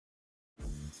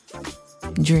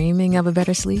Dreaming of a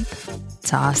better sleep?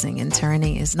 Tossing and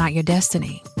turning is not your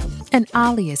destiny. And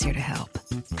Ollie is here to help.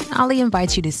 Ollie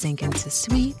invites you to sink into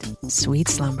sweet, sweet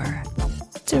slumber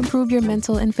to improve your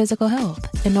mental and physical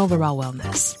health and overall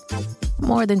wellness.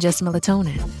 More than just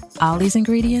melatonin, Ollie's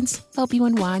ingredients help you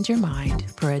unwind your mind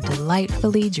for a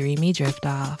delightfully dreamy drift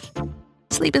off.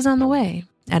 Sleep is on the way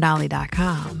at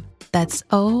Ollie.com. That's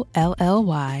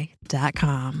OLLY.com.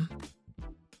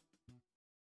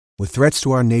 With threats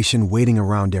to our nation waiting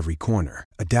around every corner,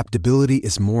 adaptability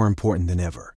is more important than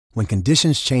ever. When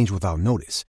conditions change without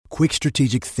notice, quick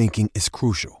strategic thinking is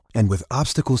crucial. And with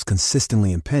obstacles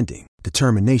consistently impending,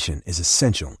 determination is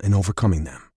essential in overcoming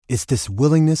them. It's this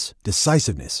willingness,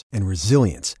 decisiveness, and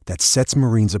resilience that sets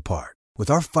Marines apart. With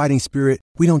our fighting spirit,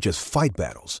 we don't just fight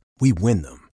battles, we win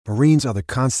them. Marines are the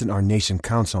constant our nation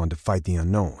counts on to fight the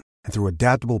unknown. And through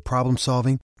adaptable problem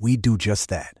solving, we do just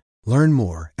that. Learn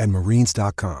more at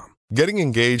marines.com. Getting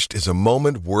engaged is a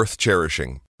moment worth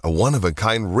cherishing. A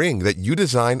one-of-a-kind ring that you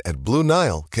design at Blue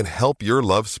Nile can help your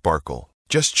love sparkle.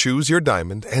 Just choose your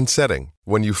diamond and setting.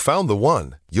 When you've found the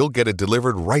one, you'll get it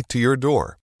delivered right to your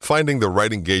door. Finding the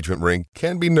right engagement ring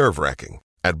can be nerve-wracking.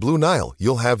 At Blue Nile,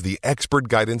 you'll have the expert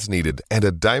guidance needed and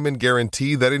a diamond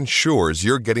guarantee that ensures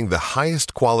you're getting the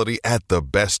highest quality at the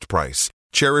best price.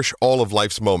 Cherish all of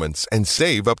life's moments and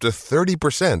save up to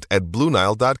 30% at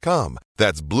BlueNile.com.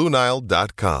 That's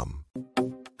BlueNile.com.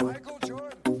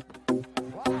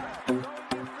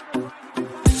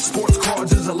 Sports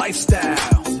cards is a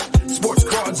lifestyle. Sports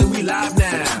cards and we live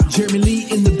now. Jeremy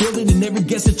Lee in the building and every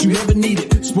guest that you ever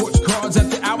needed. Sports cards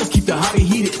after hours keep the hobby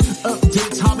heated.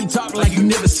 Updates, hobby talk like you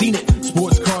never seen it.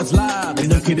 Sports cards live and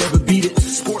none could ever beat it.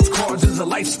 Sports cards is a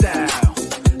lifestyle.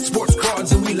 Sports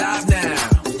cards and we live now.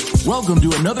 Welcome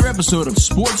to another episode of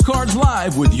Sports Cards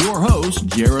Live with your host,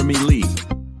 Jeremy Lee.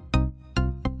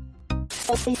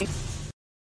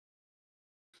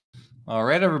 All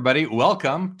right, everybody.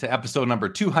 Welcome to episode number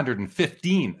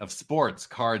 215 of Sports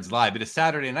Cards Live. It is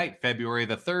Saturday night, February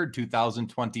the 3rd,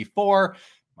 2024.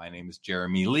 My name is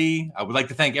Jeremy Lee. I would like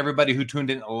to thank everybody who tuned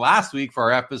in last week for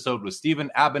our episode with Stephen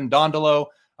Abendondolo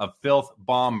of Filth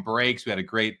Bomb Breaks. We had a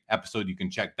great episode. You can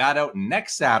check that out.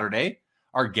 Next Saturday,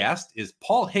 our guest is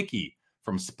Paul Hickey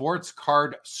from Sports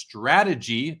Card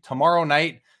Strategy. Tomorrow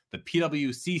night, the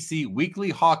PWCC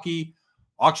Weekly Hockey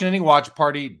Auctioneering Watch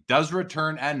Party does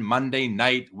return, and Monday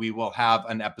night we will have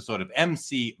an episode of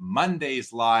MC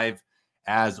Mondays Live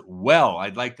as well.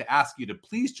 I'd like to ask you to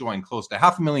please join close to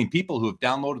 500,000 people who have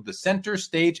downloaded the Center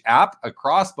Stage app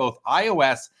across both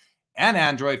iOS and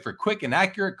Android for quick and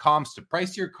accurate comps to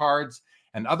price your cards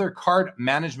and other card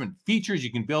management features.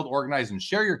 You can build, organize, and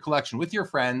share your collection with your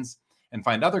friends and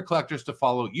find other collectors to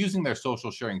follow using their social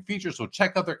sharing features. So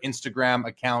check out their Instagram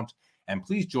account and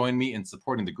please join me in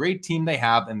supporting the great team they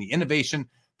have and the innovation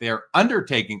they are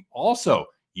undertaking. Also,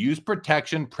 use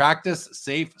protection, practice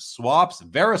safe swaps.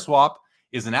 VeriSwap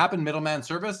is an app and middleman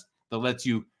service that lets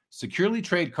you securely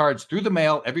trade cards through the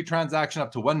mail. Every transaction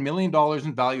up to $1 million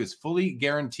in value is fully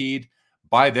guaranteed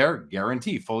by their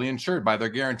guarantee, fully insured by their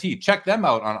guarantee. Check them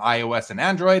out on iOS and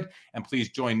Android. And please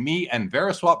join me and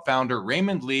VeriSwap founder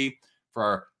Raymond Lee for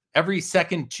our every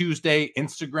second Tuesday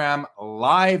Instagram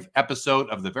live episode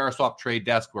of the VeriSwap Trade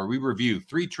Desk, where we review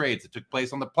 3 trades that took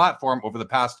place on the platform over the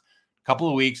past couple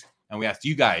of weeks. And we asked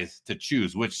you guys to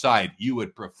choose which side you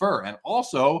would prefer. And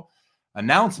also,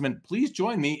 announcement, please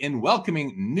join me in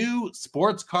welcoming new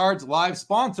Sports Cards Live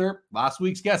sponsor. Last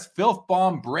week's guest, Filth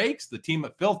Bomb Breaks. The team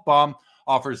at Filth Bomb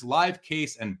offers live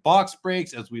case and box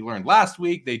breaks. As we learned last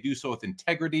week, they do so with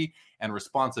integrity and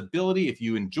responsibility. If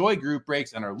you enjoy group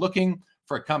breaks and are looking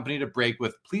for a company to break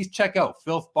with, please check out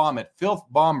Filth Bomb at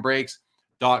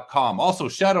filthbombreaks.com. Also,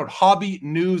 shout out Hobby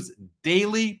News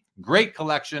Daily. Great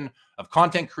collection of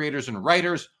content creators and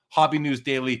writers.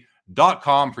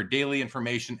 hobbynewsdaily.com for daily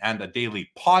information and a daily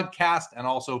podcast. And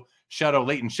also shout out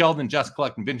Leighton Sheldon, Just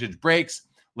Collecting Vintage Breaks.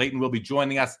 Leighton will be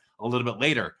joining us a little bit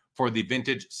later for the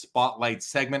Vintage Spotlight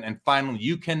segment. And finally,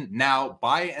 you can now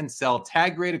buy and sell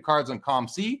tag-graded cards on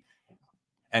ComC.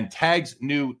 And Tag's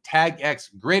new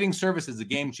TagX grading service is a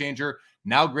game changer,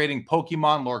 now grading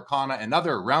Pokemon, Lorcana, and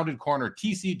other rounded corner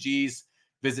TCGs.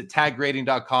 Visit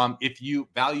taggrading.com if you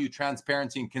value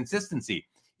transparency and consistency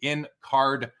in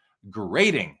card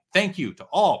grading. Thank you to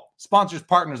all sponsors,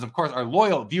 partners, of course, our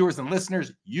loyal viewers and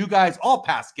listeners, you guys, all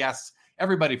past guests,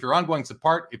 everybody for your ongoing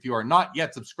support. If you are not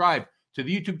yet subscribed to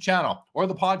the YouTube channel or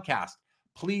the podcast,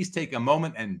 please take a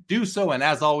moment and do so. And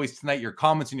as always, tonight, your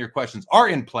comments and your questions are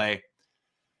in play.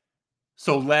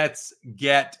 So let's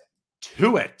get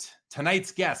to it.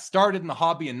 Tonight's guest started in the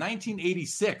hobby in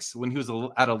 1986 when he was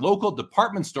at a local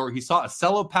department store. He saw a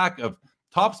cello pack of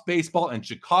Topps Baseball, and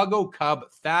Chicago Cub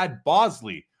Thad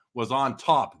Bosley was on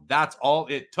top. That's all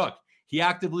it took. He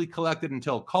actively collected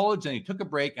until college, and he took a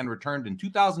break and returned in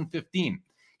 2015.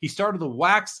 He started the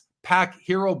Wax Pack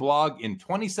Hero blog in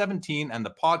 2017 and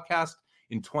the podcast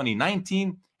in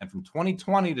 2019. And from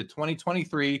 2020 to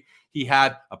 2023, he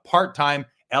had a part-time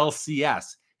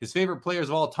LCS. His favorite players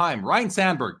of all time, Ryne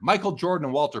Sandberg, Michael Jordan,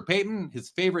 and Walter Payton. His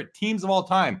favorite teams of all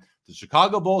time, the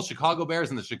Chicago Bulls, Chicago Bears,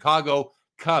 and the Chicago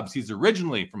Cubs. He's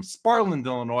originally from Sparland,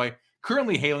 Illinois,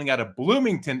 currently hailing out of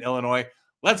Bloomington, Illinois.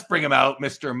 Let's bring him out,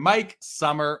 Mr. Mike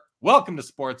Sommer. Welcome to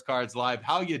Sports Cards Live.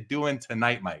 How you doing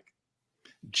tonight, Mike?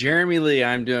 Jeremy Lee,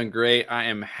 I'm doing great. I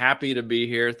am happy to be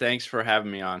here. Thanks for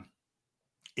having me on.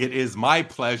 It is my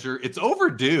pleasure. It's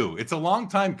overdue. It's a long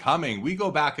time coming. We go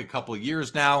back a couple of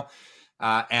years now,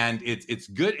 and it's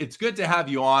good. It's good to have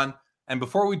you on. And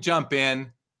before we jump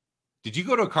in, did you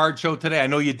go to a card show today? I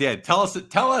know you did. Tell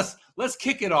us. Let's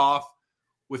kick it off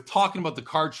with talking about the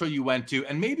card show you went to,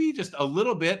 and maybe just a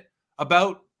little bit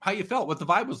about how you felt, what the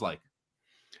vibe was like.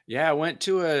 Yeah, I went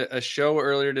to a show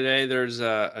earlier today. There's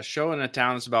a show in a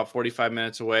town that's about 45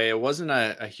 minutes away. It wasn't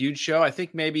a huge show. I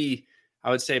think maybe I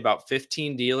would say about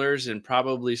 15 dealers and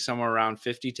probably somewhere around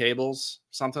 50 tables,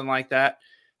 something like that.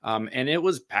 And it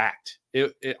was packed.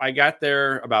 I got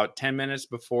there about 10 minutes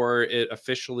before it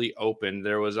officially opened.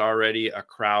 There was already a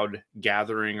crowd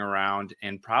gathering around,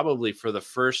 and probably for the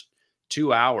first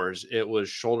 2 hours, it was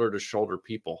shoulder to shoulder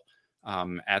people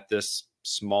at this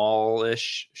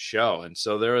smallish show. And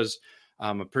so there was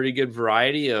a pretty good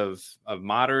variety of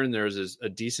modern. There was a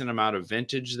decent amount of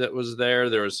vintage that was there.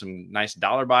 There was some nice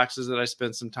dollar boxes that I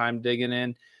spent some time digging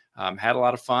in. Had a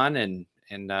lot of fun, and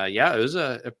yeah, it was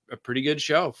a pretty good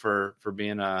show for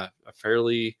being a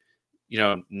fairly,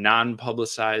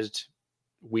 non-publicized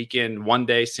weekend, one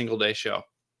day, single day show.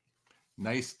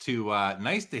 Nice to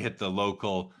hit the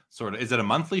local sort of. Is it a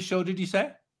monthly show? Did you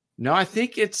say? No, I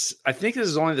think this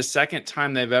is only the second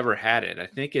time they've ever had it. I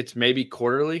think it's maybe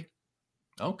quarterly.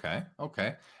 Okay.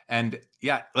 And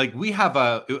yeah, like we have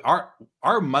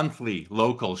our monthly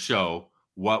local show.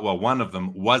 Well, one of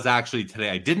them was actually today.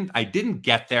 I didn't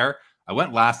get there. I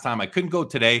went last time. I couldn't go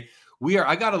today.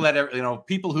 I got to let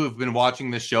people who have been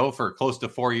watching this show for close to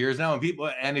 4 years now,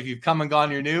 and if you've come and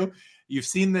gone, you're new. You've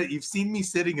seen me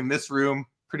sitting in this room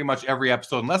pretty much every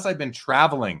episode, unless I've been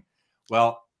traveling.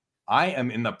 Well, I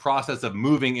am in the process of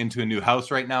moving into a new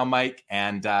house right now, Mike,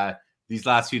 and these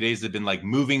last few days have been like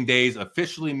moving days,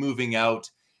 officially moving out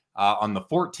on the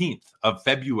 14th of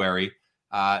February.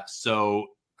 So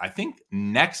I think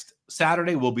next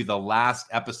Saturday will be the last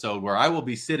episode where I will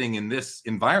be sitting in this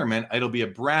environment. It'll be a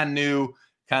brand new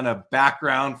kind of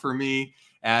background for me,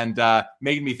 and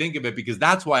made me think of it because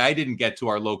that's why I didn't get to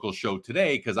our local show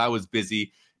today, because I was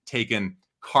busy taking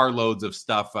carloads of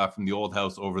stuff from the old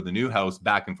house over the new house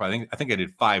back and forth. I think I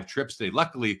did 5 trips today.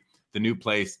 Luckily, the new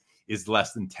place is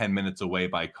less than 10 minutes away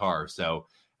by car. So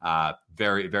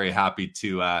very, very happy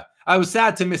to, I was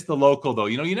sad to miss the local though.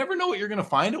 You never know what you're going to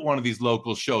find at one of these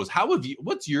local shows.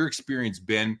 What's your experience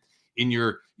been in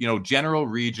your, general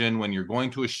region when you're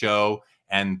going to a show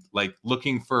and like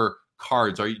looking for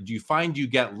cards? Do you find you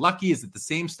get lucky? Is it the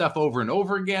same stuff over and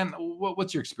over again?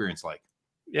 What's your experience like?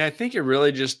 Yeah, I think it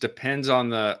really just depends on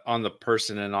the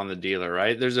person and on the dealer,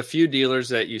 right? There's a few dealers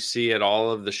that you see at all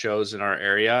of the shows in our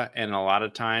area, and a lot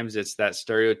of times it's that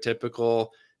stereotypical,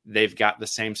 they've got the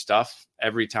same stuff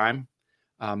every time.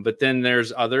 But then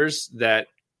there's others that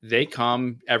they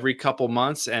come every couple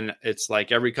months, and it's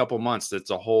like every couple months, it's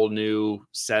a whole new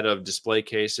set of display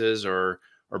cases or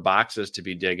boxes to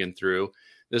be digging through.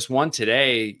 This one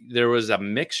today, there was a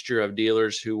mixture of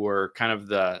dealers who were kind of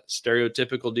the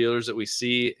stereotypical dealers that we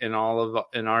see in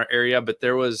our area, but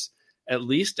there was at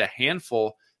least a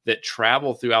handful that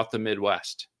travel throughout the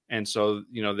Midwest. And so,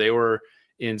 they were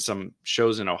in some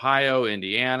shows in Ohio,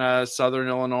 Indiana, Southern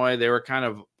Illinois. They were kind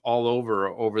of all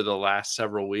over the last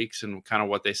several weeks, and kind of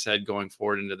what they said going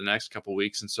forward into the next couple of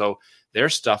weeks. And so their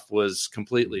stuff was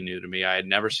completely new to me. I had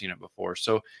never seen it before.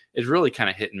 So it's really kind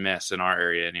of hit and miss in our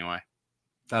area anyway.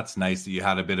 That's nice that you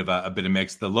had a bit of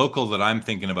mix. The local that I'm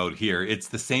thinking about here, it's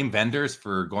the same vendors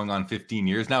for going on 15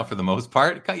 years now for the most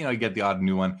part. You get the odd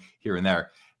new one here and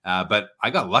there. But I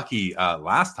got lucky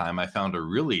last time. I found a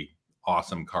really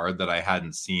awesome card that I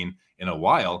hadn't seen in a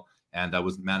while, and I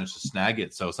managed to snag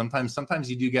it. So sometimes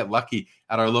you do get lucky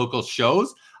at our local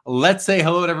shows. Let's say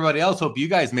hello to everybody else. Hope you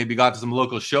guys maybe got to some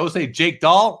local shows. Hey, Jake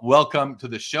Dahl, welcome to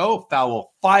the show.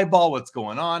 Foul 5-ball, what's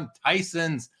going on?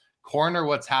 Tyson's Corner,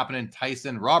 what's happening?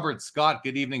 Tyson, Robert Scott,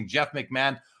 good evening. Jeff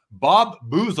McMahon, Bob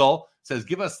Boozle says,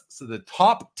 give us the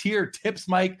top tier tips,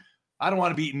 Mike. I don't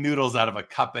want to be eating noodles out of a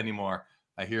cup anymore.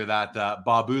 I hear that.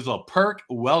 Bob Oozle, Perk,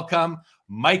 welcome.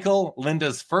 Michael,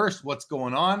 Linda's first. What's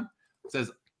going on?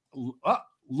 Says,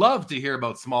 love to hear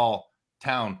about small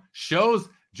town shows.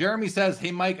 Jeremy says, hey,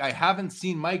 Mike, I haven't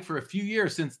seen Mike for a few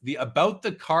years since the About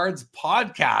the Cards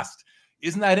podcast.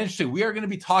 Isn't that interesting? We are going to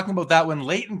be talking about that when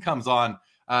Leighton comes on,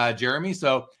 Jeremy.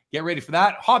 So get ready for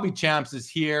that. Hobby Champs is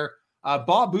here.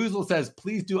 Bob Oozle says,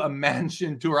 please do a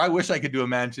mansion tour. I wish I could do a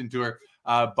mansion tour,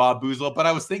 Bob Oozle. But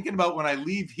I was thinking about when I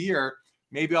leave here,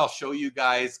 maybe I'll show you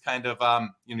guys kind of,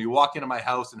 you walk into my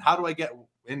house and how do I get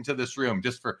into this room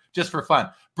just for fun.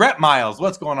 Brett Miles,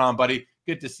 what's going on, buddy?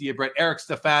 Good to see you, Brett. Eric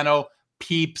Stefano,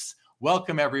 Peeps,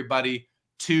 welcome everybody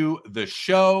to the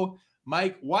show.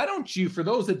 Mike, why don't you, for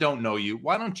those that don't know you,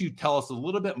 why don't you tell us a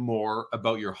little bit more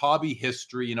about your hobby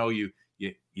history?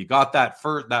 You got that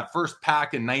first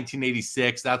pack in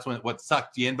 1986. That's what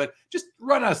sucked you in, but just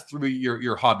run us through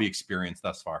your hobby experience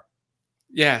thus far.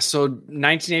 Yeah, so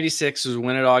 1986 is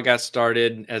when it all got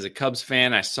started. As a Cubs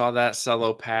fan, I saw that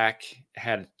cello pack,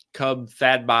 had Cub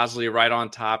Thad Bosley right on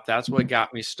top. That's what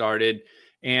got me started.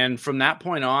 And from that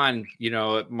point on,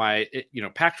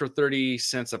 packs were 30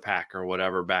 cents a pack or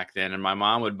whatever back then. And my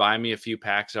mom would buy me a few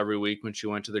packs every week when she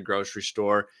went to the grocery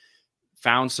store.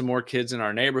 Found some more kids in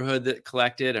our neighborhood that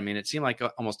collected. I mean, it seemed like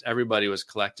almost everybody was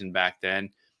collecting back then.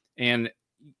 And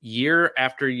year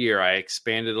after year, I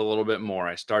expanded a little bit more.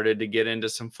 I started to get into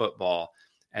some football.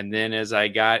 And then as I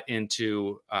got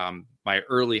into my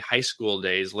early high school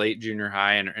days, late junior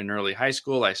high and early high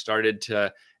school, I started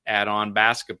to add on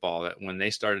basketball when they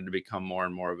started to become more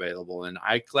and more available. And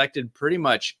I collected pretty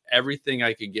much everything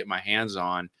I could get my hands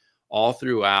on all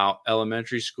throughout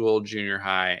elementary school, junior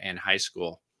high, and high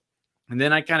school. And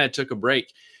then I kind of took a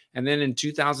break. And then in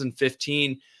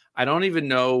 2015, I don't even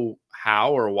know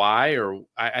how or why, or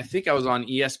I think I was on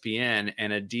ESPN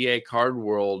and a DA Card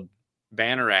World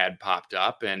banner ad popped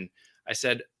up. And I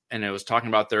said, and it was talking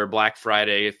about their Black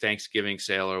Friday, Thanksgiving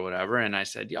sale or whatever. And I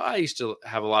said, yeah, I used to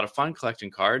have a lot of fun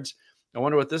collecting cards. I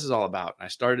wonder what this is all about. And I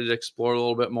started to explore a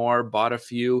little bit more, bought a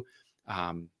few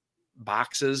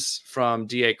boxes from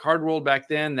DA Card World back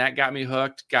then. That got me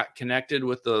hooked, got connected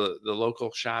with the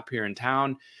local shop here in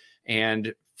town.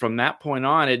 And from that point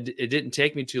on, it didn't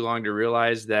take me too long to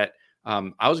realize that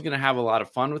I was going to have a lot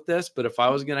of fun with this. But if I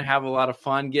was going to have a lot of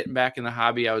fun getting back in the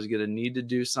hobby, I was going to need to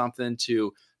do something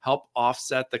to help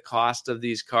offset the cost of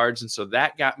these cards. And so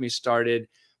that got me started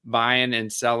buying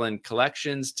and selling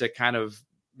collections to kind of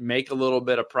make a little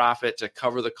bit of profit to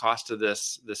cover the cost of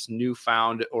this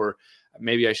newfound, or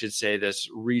maybe I should say this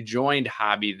rejoined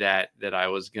hobby that I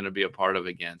was going to be a part of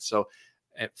again. So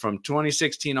from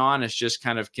 2016 on, it's just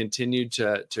kind of continued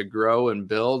to grow and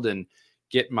build and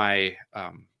get my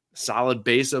solid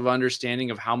base of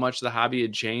understanding of how much the hobby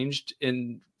had changed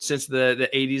since the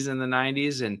 80s and the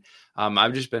 90s. And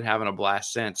I've just been having a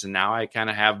blast since. And now I kind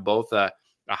of have both a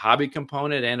hobby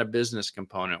component and a business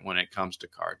component when it comes to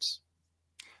cards.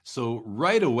 So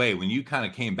right away, when you kind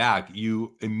of came back,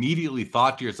 you immediately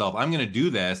thought to yourself, I'm going to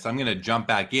do this. I'm going to jump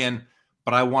back in,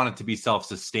 but I want it to be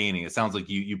self-sustaining. It sounds like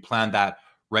you planned that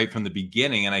right from the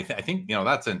beginning. And I think,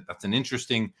 that's an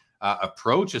interesting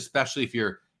approach, especially if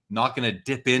you're not going to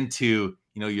dip into,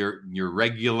 your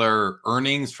regular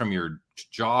earnings from your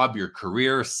job, your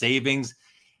career, savings.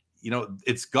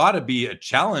 It's got to be a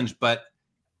challenge, but,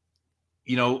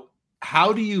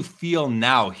 how do you feel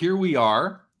now? Here we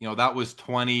are, that was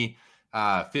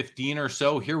 2015 or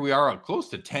so. Here we are close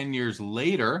to 10 years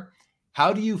later.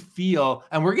 How do you feel?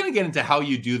 And we're going to get into how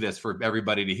you do this for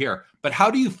everybody to hear, but how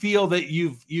do you feel that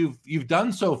you've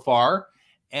done so far?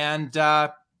 And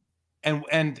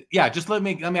yeah, just let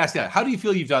me ask you that. How do you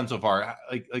feel you've done so far?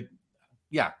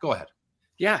 Yeah, go ahead.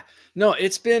 Yeah, no,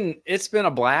 it's been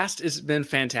a blast. It's been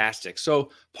fantastic.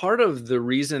 So part of the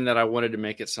reason that I wanted to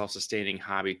make it self-sustaining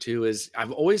hobby too is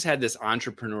I've always had this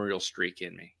entrepreneurial streak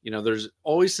in me. There's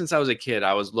always, since I was a kid,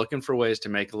 I was looking for ways to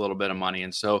make a little bit of money.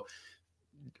 And so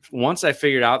once I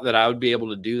figured out that I would be able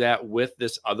to do that with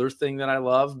this other thing that I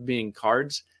love, being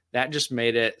cards, that just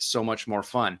made it so much more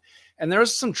fun. And there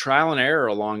was some trial and error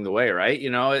along the way, right?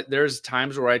 There's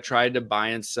times where I tried to buy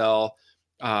and sell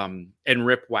and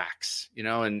rip wax,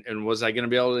 and was I going to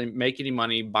be able to make any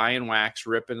money buying wax,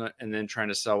 ripping, and then trying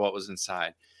to sell what was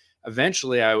inside?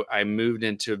 Eventually, I moved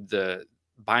into the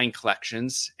buying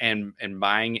collections and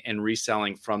buying and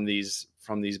reselling from these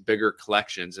bigger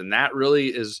collections, and that really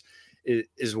is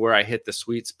where I hit the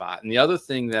sweet spot. And the other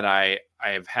thing that I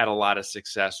have had a lot of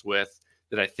success with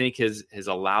that I think has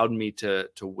allowed me to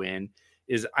win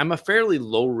is I'm a fairly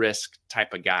low risk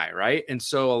type of guy, right? And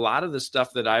so a lot of the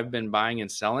stuff that I've been buying and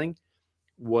selling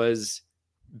was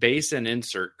base and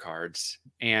insert cards.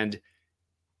 And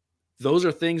those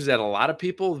are things that a lot of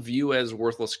people view as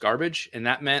worthless garbage. And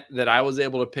that meant that I was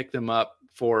able to pick them up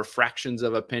for fractions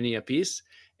of a penny a piece.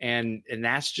 And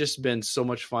that's just been so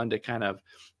much fun to kind of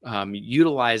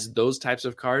utilize those types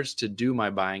of cards to do my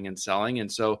buying and selling.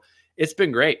 And so it's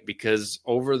been great because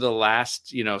over the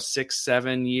last,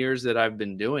 6-7 years that I've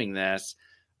been doing this,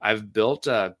 I've built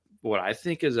what I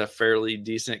think is a fairly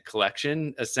decent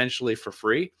collection, essentially for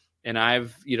free. And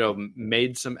I've,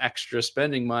 made some extra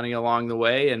spending money along the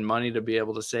way and money to be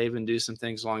able to save and do some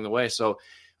things along the way. So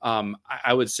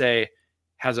I would say,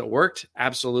 has it worked?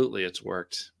 Absolutely, it's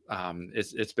worked.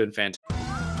 It's been fantastic.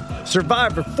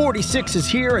 Survivor 46 is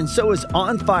here, and so is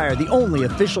On Fire, the only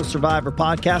official Survivor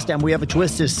podcast, and we have a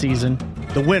twist this season.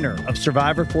 The winner of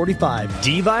Survivor 45,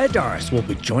 Dee Valladares, will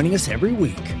be joining us every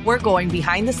week. We're going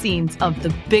behind the scenes of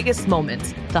the biggest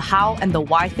moments, the how and the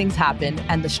why things happen,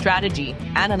 and the strategy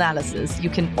and analysis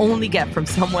you can only get from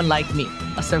someone like me,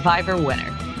 a Survivor winner.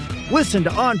 Listen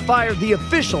to On Fire, the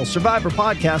official Survivor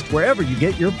podcast, wherever you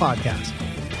get your podcast.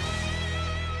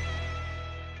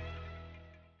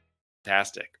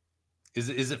 Fantastic.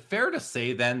 Is it fair to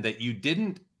say then that you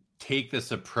didn't take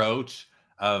this approach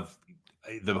of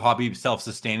the hobby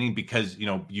self-sustaining because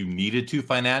you needed to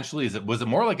financially? Was it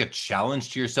more like a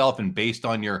challenge to yourself and based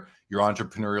on your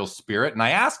entrepreneurial spirit? And I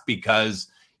ask because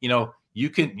you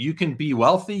can be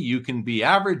wealthy, you can be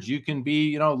average, you can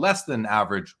be less than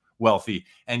average wealthy,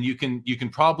 and you can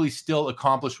probably still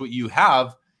accomplish what you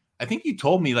have. I think you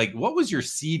told me, like, what was your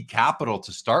seed capital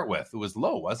to start with? It was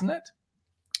low, wasn't it?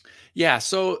 Yeah.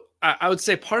 So I would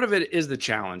say part of it is the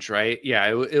challenge, right? Yeah,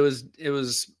 it was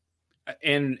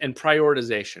and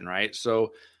prioritization, right?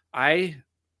 So I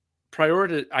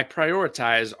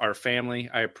prioritize our family.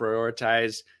 I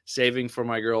prioritize saving for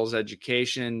my girls'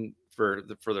 education, for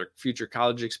their future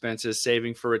college expenses,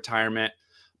 saving for retirement,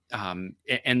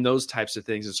 and those types of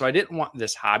things. And so I didn't want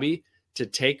this hobby to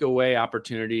take away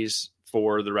opportunities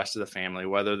for the rest of the family,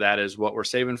 whether that is what we're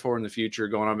saving for in the future,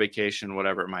 going on vacation,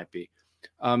 whatever it might be.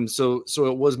 So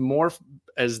it was more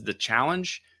as the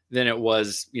challenge than it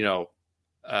was,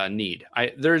 need.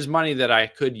 There's money that I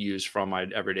could use from my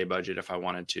everyday budget if I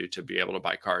wanted to be able to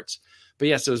buy cards. But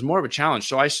yes, it was more of a challenge.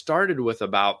 So I started with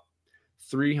about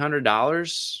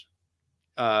 $300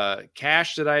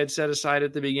 cash that I had set aside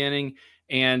at the beginning,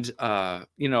 and a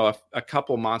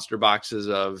couple monster boxes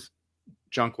of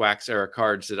junk wax era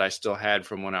cards that I still had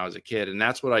from when I was a kid, and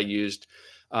that's what I used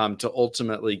to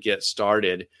ultimately get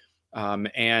started. I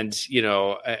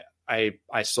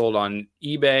sold on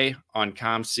eBay, on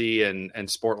ComC, and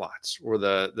Sport Lots were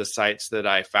the sites that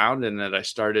I found and that I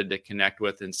started to connect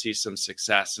with and see some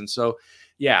success. And so,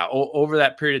 yeah, over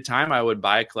that period of time, I would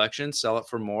buy a collection, sell it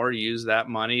for more, use that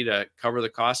money to cover the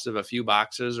cost of a few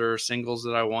boxes or singles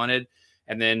that I wanted,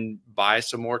 and then buy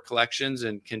some more collections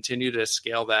and continue to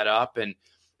scale that up. And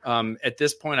at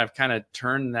this point, I've kind of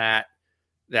turned that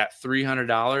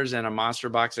 $300 and a monster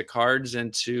box of cards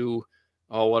into,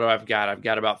 what do I've got? I've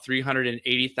got about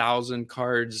 380,000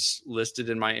 cards listed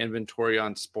in my inventory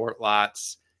on Sport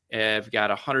Lots. I've got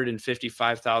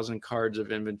 155,000 cards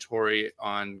of inventory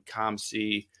on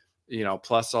ComC,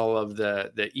 plus all of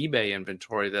the eBay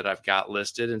inventory that I've got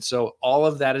listed. And so all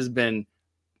of that has been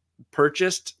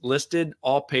purchased, listed,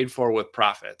 all paid for with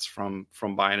profits from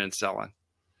buying and selling.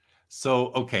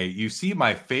 So, okay, you see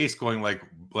my face going like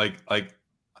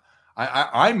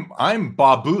I'm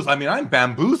bamboozled. I mean, I'm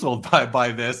bamboozled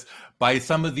by this, by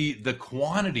some of the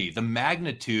quantity, the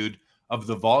magnitude of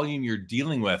the volume you're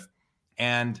dealing with.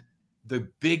 And the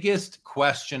biggest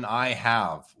question I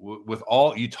have with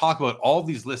all, you talk about all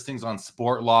these listings on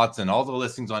Sport Lots and all the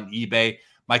listings on eBay.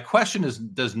 My question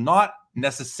does not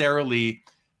necessarily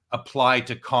apply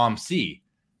to ComC.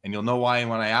 And you'll know why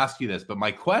when I ask you this. But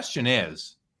my question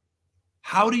is,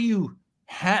 how did you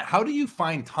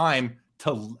find time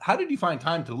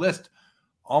to list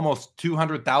almost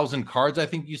 200,000 cards, I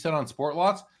think you said, on Sport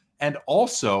Lots, and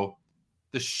also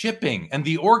the shipping and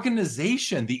the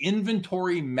organization, the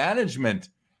inventory management?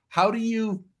 How do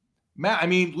you, I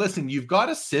mean, listen, you've got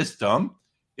a system.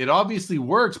 It obviously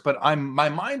works, but my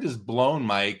mind is blown,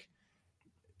 Mike,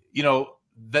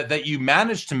 that you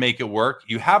managed to make it work.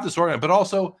 You have this organ, but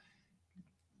also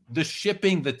the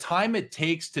shipping, the time it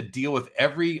takes to deal with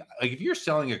if you're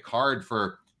selling a card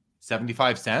for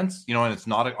 75 cents, and it's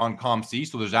not on ComC,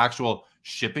 so there's actual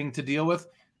shipping to deal with.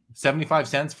 75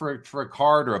 cents for a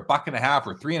card, or $1.50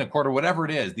 or $3.25, whatever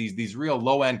it is. These real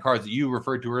low end cards that you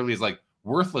referred to earlier as like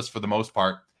worthless for the most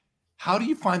part. How do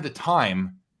you find the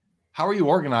time? How are you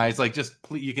organized? Like, just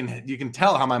you can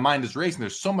tell how my mind is racing.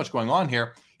 There's so much going on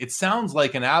here. It sounds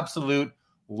like an absolute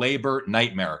labor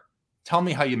nightmare. Tell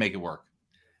me how you make it work.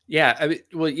 Yeah. I mean,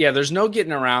 well, yeah, there's no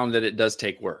getting around that it does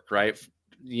take work, right?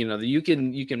 You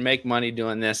can make money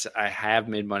doing this. I have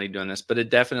made money doing this, but it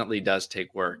definitely does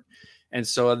take work. And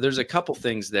so there's a couple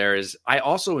things there is I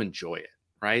also enjoy it,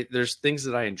 right? There's things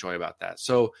that I enjoy about that.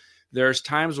 So there's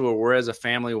times where we're as a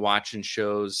family watching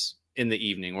shows in the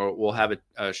evening where we'll have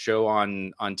a show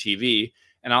on TV,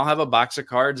 and I'll have a box of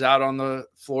cards out on the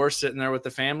floor sitting there with the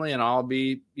family, and I'll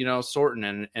be,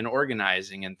 sorting and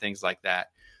organizing and things like that.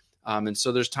 And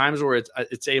so there's times where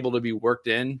it's able to be worked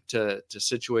in to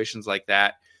situations like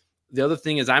that. The other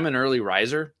thing is I'm an early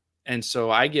riser. And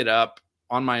so I get up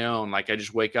on my own. Like I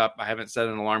just wake up. I haven't set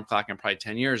an alarm clock in probably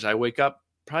 10 years. I wake up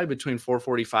probably between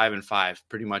 4:45 and 5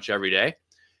 pretty much every day.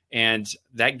 And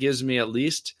that gives me at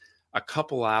least a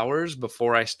couple hours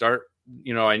before I start.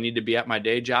 I need to be at my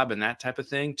day job and that type of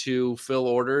thing to fill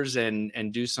orders and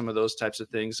do some of those types of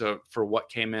things for what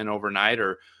came in overnight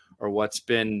or what's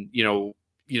been,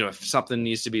 if something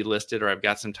needs to be listed or I've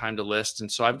got some time to list. And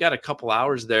so I've got a couple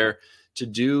hours there to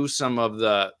do some of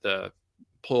the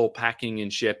pull packing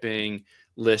and shipping,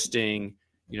 listing.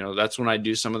 That's when I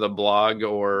do some of the blog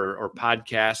or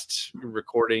podcast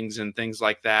recordings and things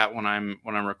like that when I'm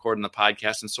recording the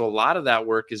podcast. And so a lot of that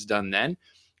work is done then.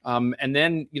 And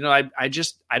then, I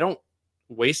don't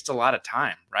waste a lot of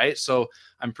time, right? So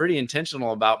I'm pretty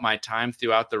intentional about my time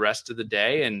throughout the rest of the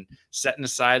day and setting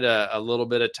aside a little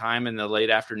bit of time in the late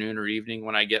afternoon or evening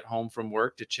when I get home from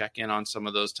work to check in on some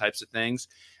of those types of things.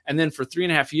 And then for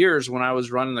 3.5 years, when I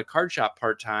was running the card shop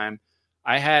part-time,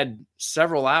 I had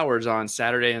several hours on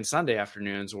Saturday and Sunday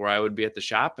afternoons where I would be at the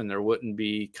shop and there wouldn't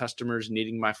be customers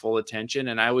needing my full attention.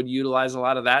 And I would utilize a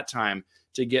lot of that time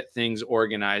to get things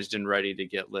organized and ready to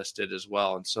get listed as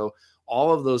well. And so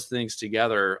all of those things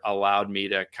together allowed me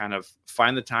to kind of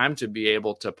find the time to be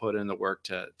able to put in the work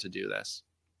to do this.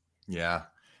 Yeah.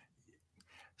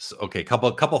 So, okay.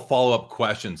 Couple follow-up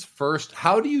questions. First,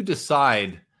 how do you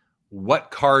decide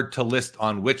what card to list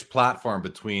on which platform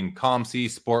between COMC,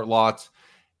 SportLots,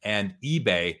 and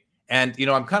eBay? And,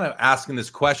 I'm kind of asking this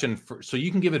question so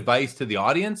you can give advice to the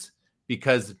audience,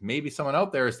 because maybe someone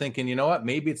out there is thinking, you know what,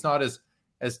 maybe it's not as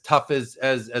tough as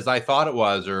I thought it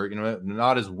was, or,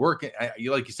 not as work.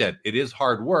 Like you said, it is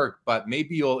hard work, but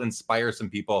maybe you'll inspire some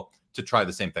people to try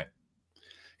the same thing.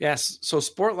 Yes. So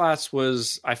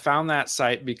SportLots I found that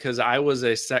site because I was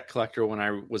a set collector when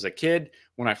I was a kid.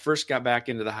 When I first got back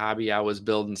into the hobby, I was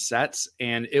building sets,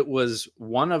 and it was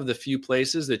one of the few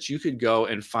places that you could go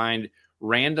and find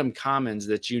random commons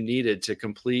that you needed to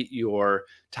complete your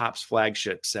Topps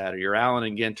flagship set or your Allen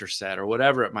and Ginter set or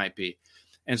whatever it might be.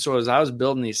 And so as I was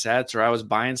building these sets, or I was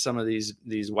buying some of these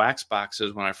wax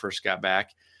boxes when I first got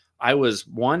back, I was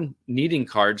needing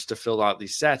cards to fill out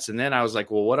these sets. And then I was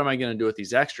like, well, what am I going to do with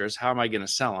these extras? How am I going to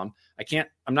sell them?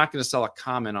 I'm not going to sell a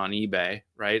common on eBay,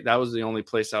 right? That was the only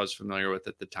place I was familiar with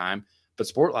at the time. But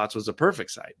SportLots was a perfect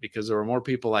site because there were more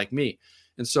people like me.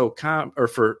 And so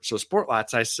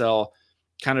SportLots, I sell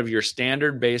kind of your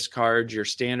standard base cards, your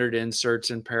standard inserts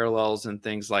and parallels and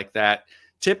things like that.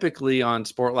 Typically on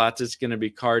SportLots, it's going to be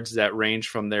cards that range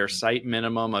from their site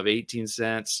minimum of 18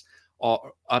 cents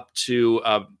up to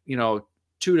 $2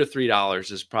 to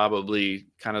 $3 is probably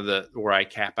kind of where I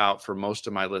cap out for most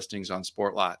of my listings on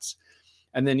SportLots.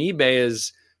 And then eBay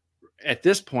is, at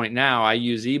this point now, I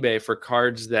use eBay for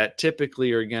cards that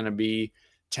typically are going to be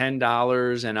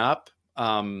 $10 and up,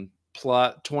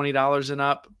 plus $20 and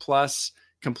up, plus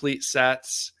complete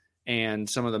sets and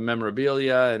some of the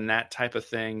memorabilia and that type of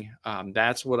thing.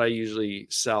 That's what I usually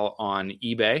sell on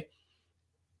eBay.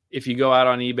 If you go out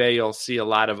on eBay, you'll see a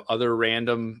lot of other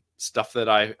random stuff that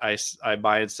I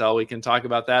buy and sell. We can talk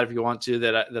about that if you want to,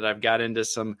 that I've got into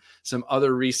some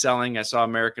other reselling. I saw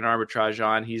American Arbitrage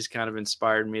on. He's kind of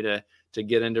inspired me to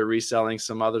get into reselling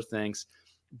some other things.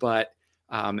 But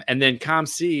and then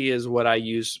COMC is what I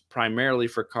use primarily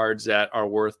for cards that are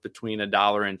worth between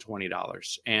 $1 and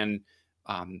 $20. And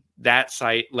that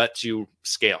site lets you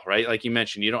scale, right? Like you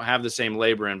mentioned, you don't have the same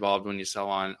labor involved when you sell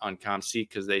on COMC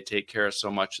because they take care of so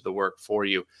much of the work for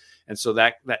you. And so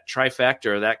that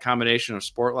trifecta, that combination of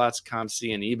SportLots,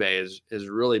 COMC, and eBay has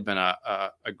really been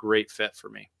a great fit for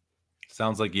me.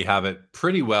 Sounds like you have it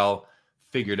pretty well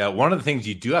figured out. One of the things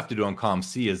you do have to do on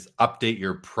COMC is update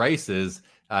your prices.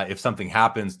 If something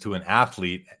happens to an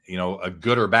athlete, a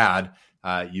good or bad,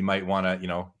 you might want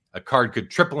to, a card could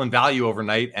triple in value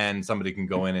overnight and somebody can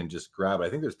go in and just grab it. I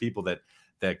think there's people that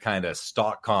kind of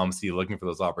stalk COMC looking for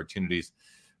those opportunities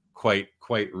quite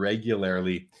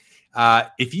regularly.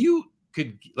 If you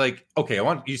could,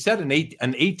 you said an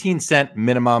 18 cent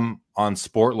minimum on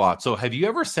SportLot. So have you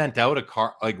ever sent out a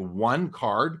card, like one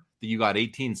card that you got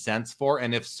 18 cents for?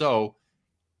 And if so,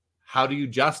 how do you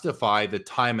justify the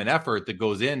time and effort that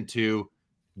goes into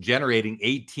generating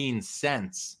 18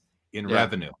 cents in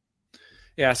revenue?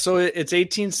 Yeah, so it's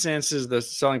 18 cents is the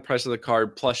selling price of the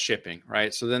card plus shipping,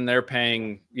 right? So then they're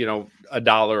paying,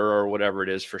 $1 or whatever it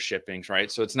is for shippings, right?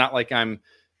 So it's not like I'm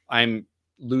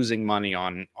losing money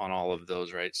on all of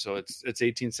those, right? So it's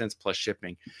 18 cents plus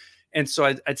shipping. And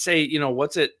so I'd say,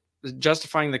 what's it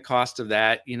justifying the cost of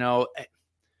that?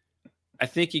 I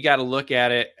think you got to look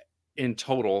at it in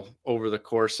total over the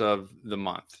course of the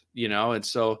month, and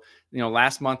so,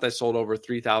 last month I sold over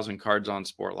 3,000 cards on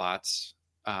Sport Lots.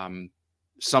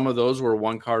 Some of those were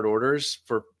 1-card orders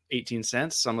for 18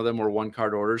 cents. Some of them were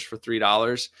 1-card orders for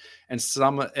 $3.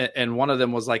 And one of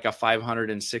them was like a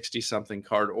 560 something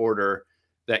card order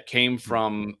that came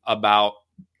from about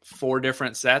 4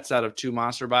 different sets out of 2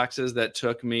 monster boxes that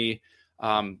took me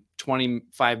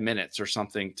 25 minutes or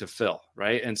something to fill.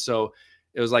 Right. And so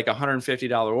it was like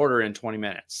 $150 order in 20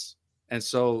 minutes. And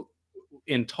so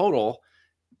in total,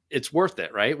 it's worth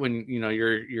it, right? When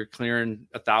you're clearing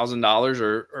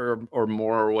 $1,000 or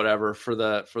more or whatever for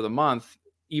the month,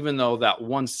 even though that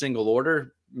one single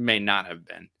order may not have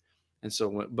been. And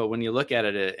so, but when you look at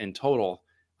it in total,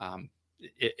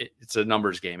 it's a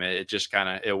numbers game. It just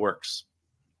it works.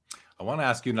 I want to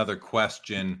ask you another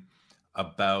question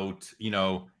about,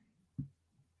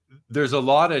 there's a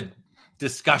lot of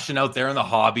discussion out there in the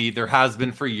hobby. There has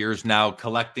been for years now,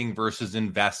 collecting versus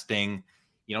investing.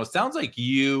 It sounds like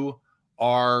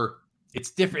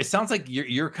it's different. It sounds like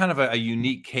you're kind of a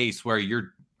unique case where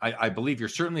I believe you're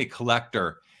certainly a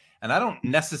collector, and I don't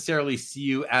necessarily see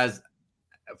you as,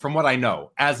 from what I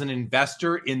know, as an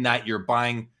investor in that you're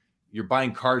buying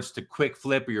cards to quick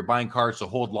flip or you're buying cards to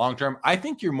hold long-term. I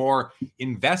think you're more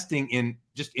investing in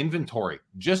just inventory,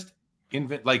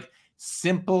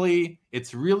 simply,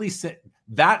 it's really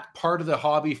that part of the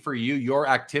hobby for you, your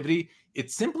activity.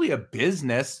 It's simply a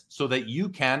business so that you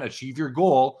can achieve your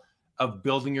goal of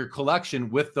building your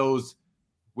collection with those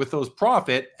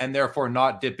profit and therefore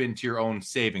not dip into your own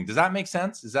saving. Does that make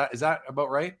sense? Is that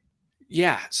about right?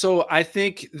 Yeah. So I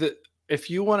think that if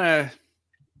you want to,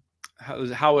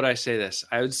 how would I say this?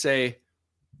 I would say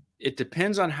it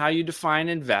depends on how you define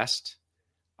invest.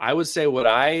 I would say what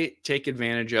I take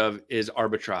advantage of is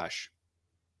arbitrage.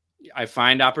 I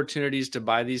find opportunities to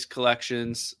buy these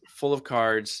collections full of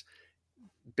cards.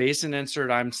 Base and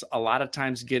insert, I'm a lot of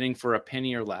times getting for a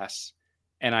penny or less.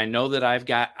 And I know that I've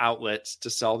got outlets to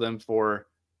sell them for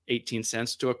 18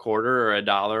 cents to a quarter or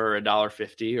 $1 or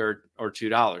 $1.50 or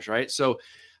 $2, right? So,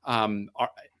 a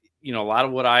lot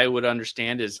of what I would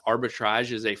understand is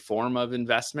arbitrage is a form of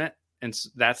investment. And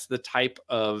that's the type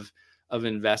of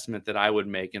investment that I would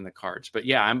make in the cards. But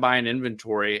yeah, I'm buying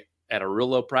inventory at a real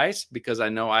low price because I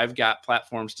know I've got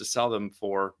platforms to sell them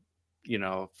for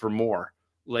more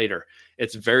later.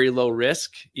 It's very low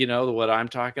risk, what I'm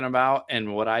talking about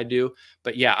and what I do.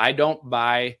 But yeah, I don't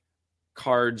buy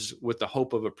cards with the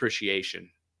hope of appreciation.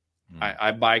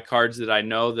 I buy cards that I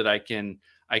know that I can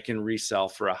resell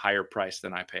for a higher price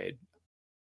than I paid.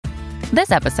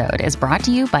 This episode is brought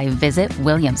to you by Visit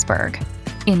Williamsburg.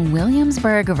 In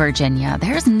Williamsburg, Virginia,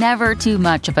 there's never too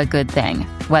much of a good thing.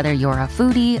 Whether you're a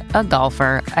foodie, a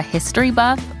golfer, a history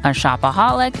buff, a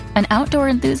shopaholic, an outdoor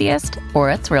enthusiast,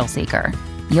 or a thrill seeker,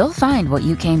 you'll find what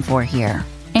you came for here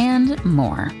and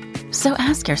more. So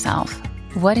ask yourself,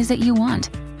 what is it you want?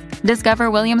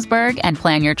 Discover Williamsburg and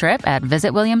plan your trip at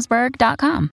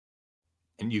visitwilliamsburg.com.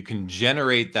 And you can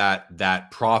generate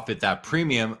that profit, that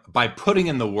premium by putting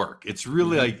in the work. It's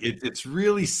really it's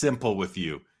really simple with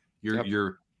you.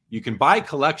 You can buy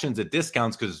collections at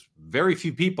discounts because very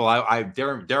few people, I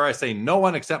dare I say no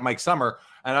one except Mike Sommer,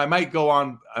 and I might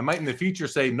in the future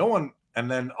say no one, and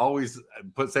then always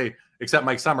say except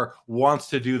Mike Sommer wants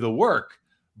to do the work.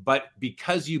 But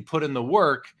because you put in the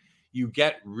work, you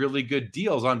get really good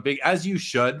deals on big, as you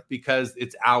should, because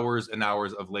it's hours and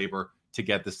hours of labor to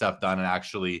get the stuff done and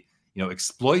actually,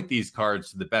 exploit these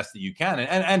cards to the best that you can.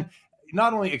 And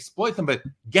not only exploit them, but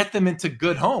get them into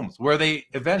good homes where they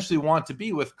eventually want to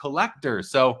be with collectors.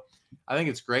 So I think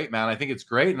it's great, man. I think it's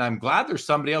great. And I'm glad there's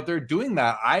somebody out there doing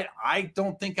that. I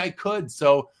don't think I could.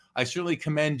 So I certainly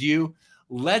commend you.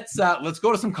 Let's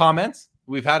go to some comments.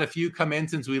 We've had a few come in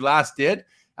since we last did.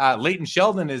 Leighton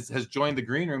Sheldon has joined the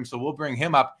green room. So we'll bring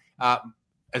him up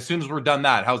as soon as we're done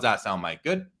that. How's that sound, Mike?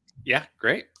 Good? Yeah,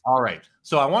 great. All right.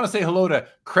 So I want to say hello to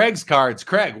Craig's Cards.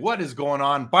 Craig, what is going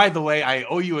on? By the way, I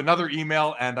owe you another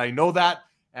email, and I know that,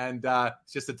 and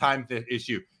it's just a time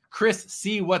issue. Chris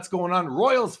C., what's going on?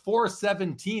 Royals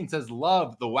 417 says,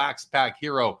 love the Wax Pack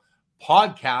Hero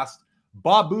podcast.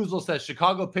 Bob Boozle says,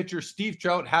 Chicago pitcher Steve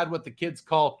Trout had what the kids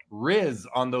call Riz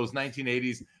on those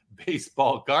 1980s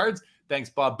baseball cards. Thanks,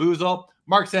 Bob Boozle.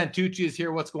 Mark Santucci is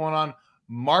here. What's going on?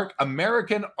 Mark,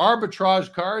 American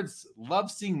Arbitrage cards. Love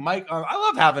seeing Mike on. I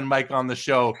love having Mike on the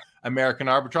show, American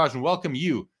Arbitrage, and welcome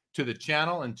you to the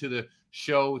channel and to the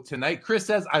show tonight. Chris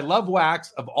says, I love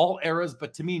wax of all eras,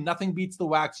 but to me, nothing beats the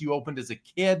wax you opened as a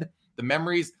kid. The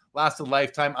memories last a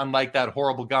lifetime, unlike that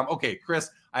horrible gum. Okay, Chris,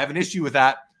 I have an issue with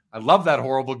that. I love that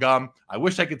horrible gum. I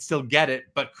wish I could still get it,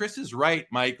 but Chris is right,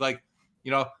 Mike. Like,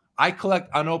 you know, I collect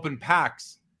unopened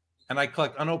packs, and I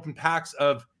collect unopened packs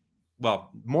of,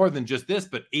 well, more than just this,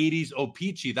 but 80s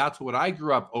O-Pee-Chee. That's what I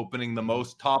grew up opening the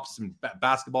most. Tops and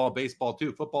basketball, baseball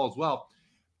too, football as well.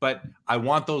 But I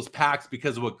want those packs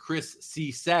because of what Chris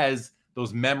C says,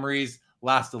 those memories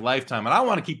last a lifetime. And I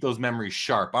want to keep those memories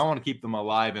sharp. I want to keep them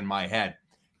alive in my head.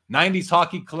 90s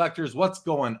hockey collectors, what's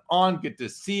going on? Good to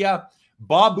see ya.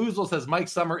 Bob Boozle says Mike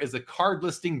Sommer is a card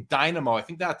listing dynamo. I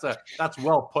think that's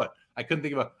well put. I couldn't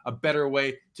think of a better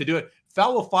way to do it.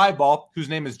 Fellow Five Ball, whose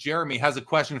name is Jeremy, has a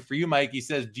question for you, Mike. He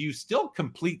says, do you still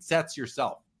complete sets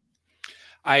yourself?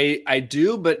 I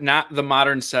do, but not the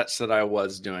modern sets that I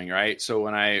was doing, right? So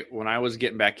when I was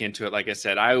getting back into it, like I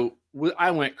said, I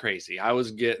went crazy. I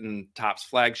was getting Topps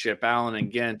Flagship, Allen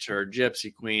and Ginter,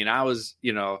 Gypsy Queen. I was,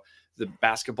 the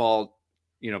basketball,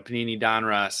 Panini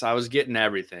Donruss. I was getting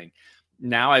everything.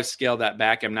 Now I've scaled that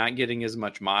back. I'm not getting as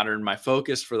much modern. My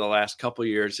focus for the last couple of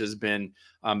years has been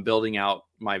building out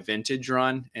my vintage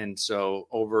run. And so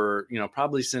over,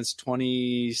 probably since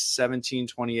 2017,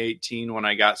 2018, when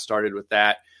I got started with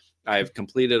that, I've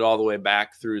completed all the way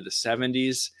back through the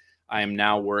 70s. I am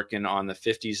now working on the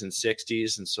 50s and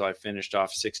 60s. And so I finished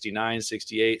off 69,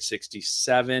 68,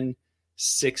 67,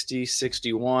 60,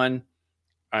 61.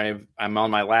 I'm on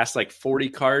my last 40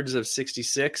 cards of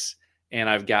 66. And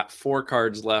I've got 4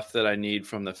 cards left that I need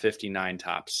from the 59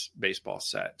 Topps baseball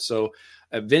set. So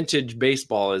a vintage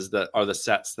baseball are the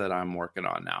sets that I'm working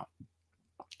on now.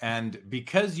 And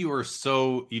because you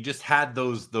just had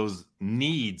those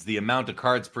needs, the amount of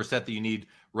cards per set that you need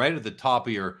right at the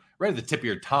tip of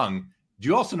your tongue, do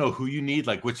you also know who you need,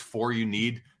 like which 4 you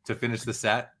need to finish the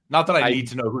set? Not that I need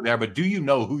to know who they are, but do you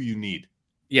know who you need?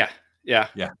 Yeah.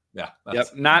 Yep.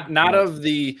 Not of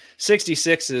the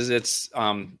 66s. It's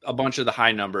a bunch of the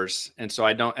high numbers. And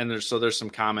so there's some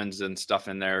commons and stuff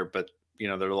in there, but they're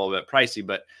a little bit pricey,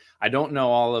 but I don't know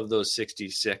all of those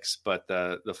 66, but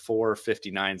the 4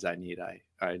 59s I need,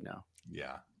 I know.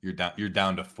 Yeah. You're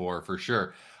down to 4 for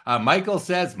sure. Michael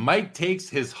says Mike takes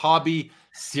his hobby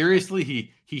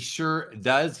seriously. He sure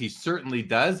does. He certainly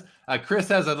does. Chris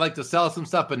says, I'd like to sell some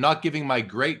stuff, but not giving my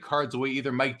great cards away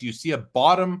either. Mike, do you see a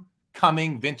bottom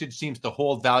coming? Vintage seems to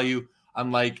hold value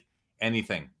unlike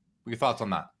anything. What are your thoughts on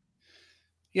that?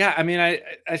 Yeah, I mean,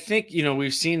 I think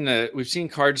we've seen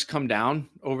cards come down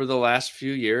over the last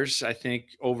few years. I think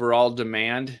overall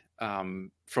demand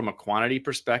from a quantity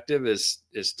perspective is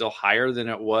still higher than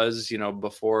it was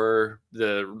before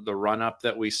the run up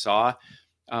that we saw.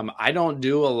 I don't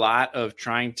do a lot of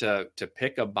trying to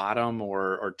pick a bottom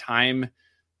or time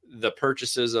the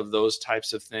purchases of those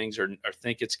types of things or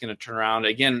think it's going to turn around.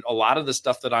 Again, a lot of the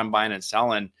stuff that I'm buying and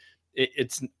selling,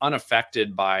 it's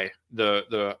unaffected by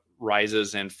the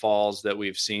rises and falls that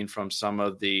we've seen from some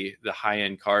of the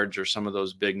high-end cards or some of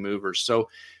those big movers. So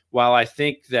while I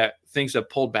think that things have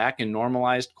pulled back and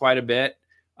normalized quite a bit,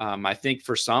 I think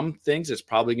for some things it's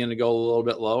probably going to go a little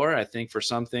bit lower. I think for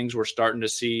some things we're starting to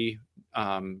see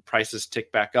prices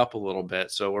tick back up a little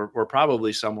bit. So we're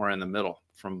probably somewhere in the middle.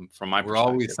 From my perspective. We're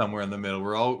always somewhere in the middle.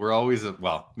 We're always,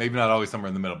 well, maybe not always somewhere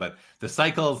in the middle, but the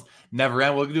cycles never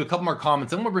end. We'll do a couple more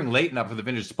comments, and we'll bring Leighton up for the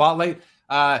vintage spotlight.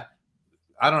 I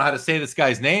don't know how to say this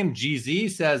guy's name.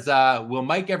 GZ says, will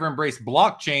Mike ever embrace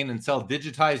blockchain and sell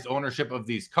digitized ownership of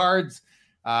these cards,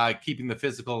 keeping the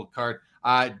physical card?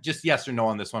 Just yes or no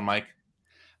on this one, Mike.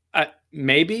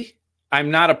 Maybe. I'm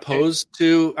not opposed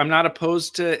to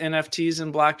NFTs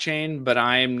and blockchain, but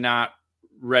I'm not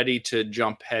ready to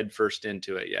jump headfirst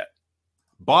into it yet.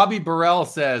 Bobby Burrell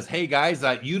says, hey guys,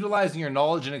 utilizing your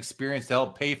knowledge and experience to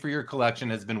help pay for your collection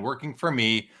has been working for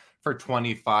me for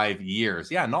 25 years.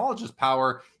 Yeah, knowledge is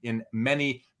power in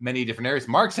many, many different areas.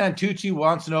 Mark Santucci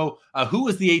wants to know who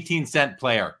was the 18-cent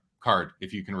player card,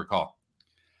 if you can recall.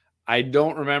 I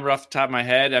don't remember off the top of my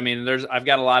head. I mean, I've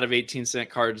got a lot of 18-cent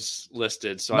cards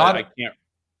listed, so I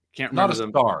can't remember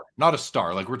them. Not a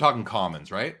star. Like we're talking commons,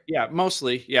 right? Yeah,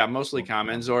 mostly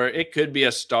commons, or it could be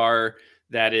a star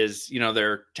that is,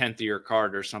 their 10th year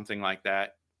card or something like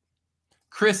that.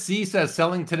 Chris C says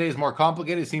selling today is more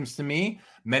complicated, seems to me.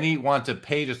 Many want to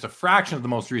pay just a fraction of the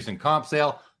most recent comp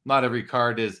sale. Not every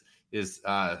card is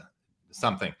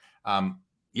something.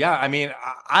 Yeah, I mean,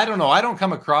 I don't know. I don't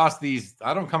come across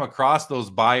those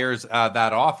buyers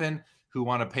that often who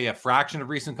want to pay a fraction of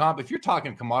recent comp. If you're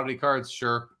talking commodity cards,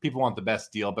 sure, people want the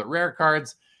best deal. But rare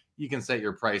cards, you can set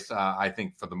your price, I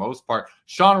think, for the most part.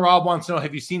 Sean Robb wants to know,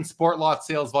 have you seen Sport Lot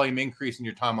sales volume increase in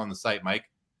your time on the site, Mike?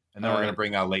 And then we're going to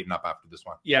bring Leighton up after this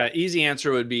one. Yeah, easy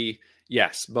answer would be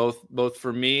yes, both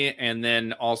for me, and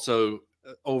then also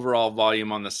overall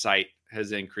volume on the site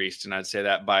has increased. And I'd say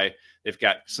that they've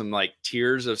got some like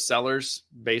tiers of sellers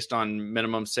based on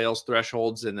minimum sales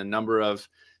thresholds, and the number of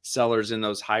sellers in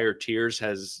those higher tiers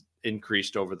has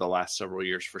increased over the last several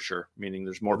years for sure, meaning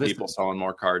there's more people selling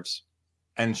more cards.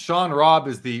 And Sean Robb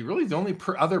is the only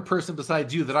other person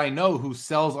besides you that I know who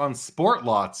sells on Sport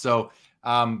Lot. So,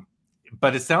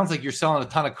 but it sounds like you're selling a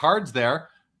ton of cards there.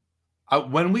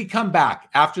 When we come back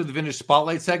after the Vintage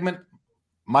Spotlight segment,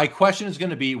 my question is going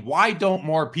to be, why don't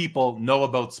more people know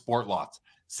about Sport Lots?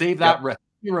 Save that. Yep.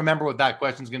 You remember what that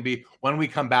question is going to be when we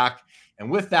come back. And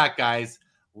with that, guys,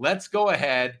 let's go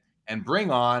ahead and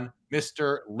bring on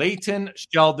Mr. Leighton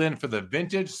Sheldon for the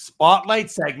Vintage Spotlight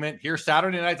segment here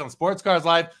Saturday nights on Sports Cards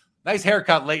Live. Nice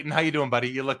haircut, Leighton. How you doing, buddy?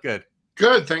 You look good.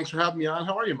 Good. Thanks for having me on.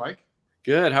 How are you, Mike?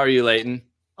 Good. How are you, Leighton?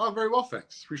 Oh, very well,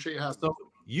 thanks. Appreciate you having me.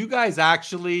 You guys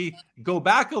actually go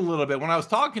back a little bit. When I was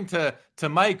talking to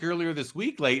Mike earlier this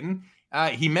week, Leighton,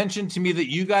 he mentioned to me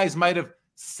that you guys might have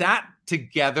sat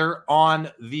together on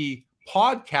the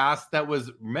podcast that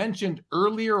was mentioned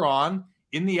earlier on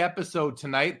in the episode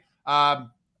tonight.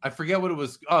 I forget what it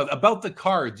was. About the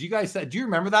cards. You guys said, do you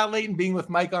remember that, Leighton, being with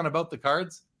Mike on About the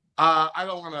Cards? I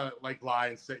don't want to lie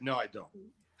and say, no, I don't.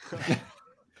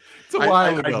 It's a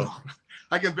while ago.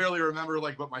 I can barely remember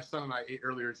what my son and I ate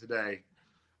earlier today.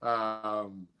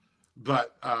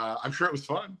 But I'm sure it was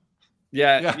fun.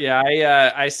 Yeah.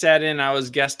 I sat in, I was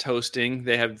guest hosting.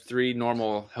 They have 3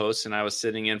 normal hosts, and I was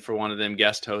sitting in for one of them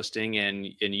guest hosting,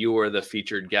 and you were the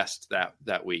featured guest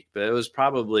that week. But it was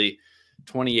probably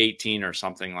 2018 or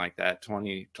something like that.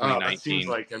 2019.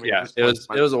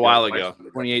 It was a while ago.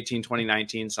 2018,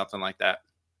 2019, something like that.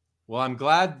 Well, I'm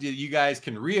glad you guys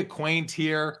can reacquaint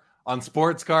here on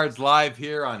Sports Cards Live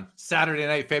here on Saturday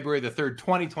night, February the 3rd,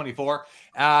 2024.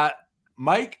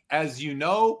 Mike, as you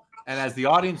know, and as the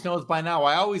audience knows by now,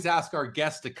 I always ask our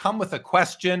guests to come with a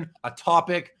question, a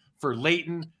topic for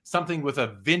Leighton, something with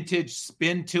a vintage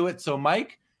spin to it. So,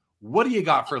 Mike, what do you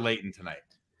got for Leighton tonight?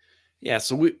 Yeah,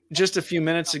 so just a few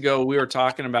minutes ago, we were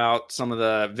talking about some of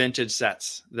the vintage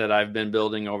sets that I've been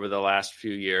building over the last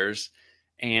few years.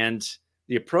 And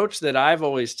the approach that I've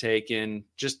always taken,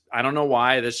 I don't know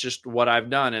why, that's just what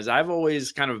I've done, is I've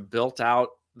always kind of built out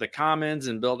the commons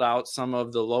and built out some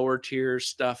of the lower tier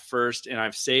stuff first. And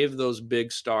I've saved those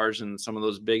big stars and some of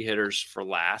those big hitters for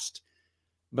last.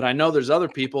 But I know there's other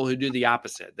people who do the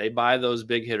opposite. They buy those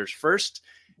big hitters first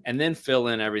and then fill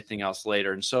in everything else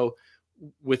later. And so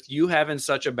with you having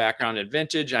such a background in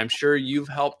vintage, I'm sure you've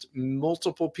helped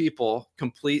multiple people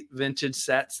complete vintage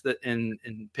sets and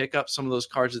pick up some of those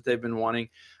cards that they've been wanting.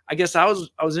 I guess I was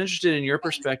interested in your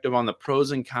perspective on the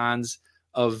pros and cons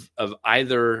of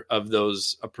either of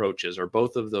those approaches, or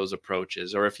both of those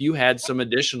approaches, or if you had some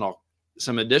additional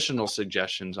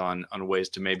suggestions on ways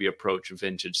to maybe approach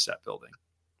vintage set building.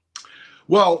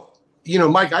 Well,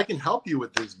 Mike, I can help you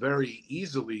with this very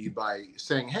easily by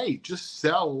saying, hey, just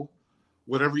sell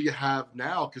whatever you have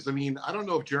now. Because, I don't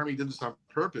know if Jeremy did this on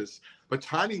purpose, but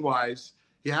timing-wise,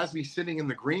 he has me sitting in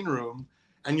the green room,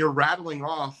 and you're rattling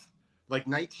off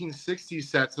 1960s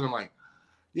sets, and I'm like,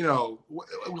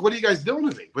 what are you guys doing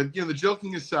to me? But, the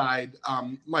joking aside,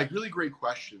 Mike, really great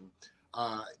question.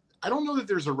 I don't know that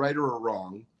there's a right or a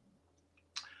wrong.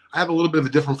 I have a little bit of a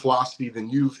different philosophy than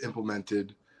you've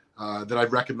implemented that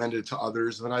I've recommended to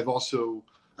others. And I've also,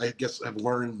 I guess, have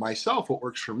learned myself what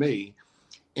works for me.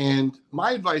 And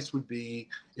my advice would be,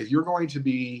 if you're going to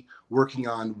be working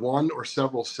on one or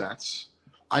several sets,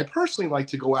 I personally like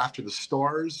to go after the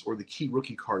stars or the key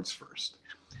rookie cards first.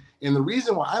 And the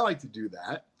reason why I like to do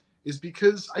that is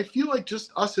because I feel like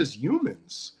just us as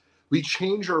humans, we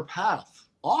change our path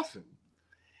often.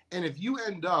 And if you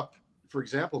end up, for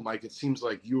example, Mike, it seems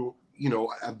like you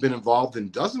have been involved in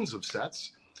dozens of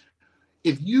sets.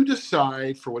 If you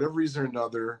decide for whatever reason or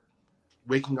another,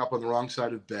 waking up on the wrong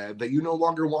side of bed, that you no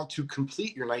longer want to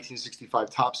complete your 1965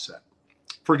 top set,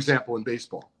 for example, in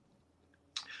baseball,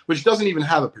 which doesn't even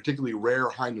have a particularly rare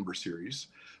high number series,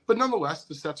 but nonetheless,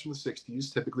 the sets from the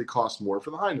 60s typically cost more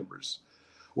for the high numbers.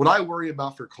 What I worry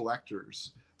about for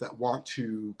collectors that want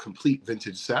to complete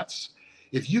vintage sets,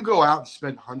 if you go out and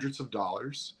spend hundreds of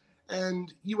dollars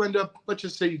and you end up, let's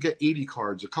just say you get 80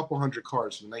 cards, a couple hundred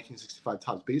cards from the 1965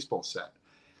 Topps baseball set,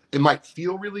 it might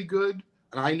feel really good,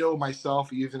 And I know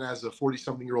myself, even as a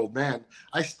 40-something-year-old man,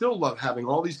 I still love having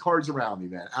all these cards around me,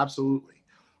 man. Absolutely.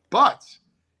 But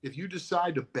if you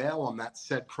decide to bail on that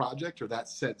said project or that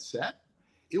said set,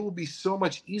 it will be so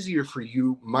much easier for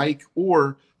you, Mike,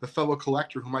 or the fellow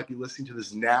collector who might be listening to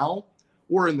this now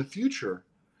or in the future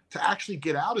to actually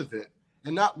get out of it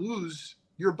and not lose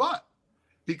your butt.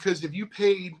 Because if you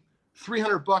paid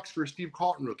 $300 for a Steve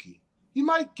Carlton rookie, you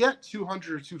might get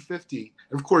 200 or 250.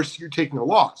 And of course, you're taking a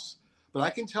loss. But I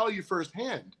can tell you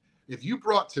firsthand, if you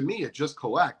brought to me at Just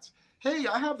Collect, hey,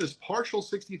 I have this partial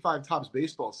 65 Topps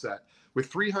baseball set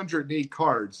with 308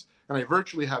 cards, and I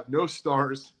virtually have no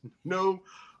stars, no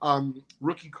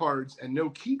rookie cards, and no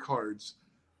key cards.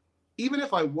 Even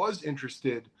if I was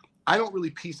interested, I don't really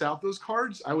piece out those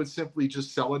cards. I would simply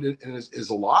just sell it as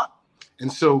a lot.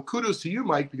 And so kudos to you,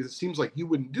 Mike, because it seems like you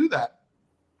wouldn't do that.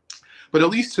 But at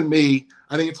least to me,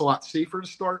 I think it's a lot safer to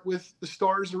start with the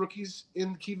stars and rookies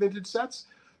in key vintage sets.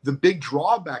 The big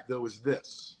drawback, though, is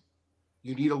this.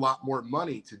 You need a lot more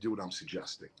money to do what I'm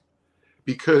suggesting.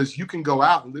 Because you can go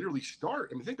out and literally start.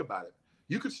 I mean, think about it.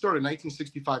 You could start a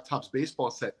 1965 Topps baseball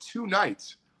set 2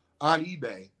 nights on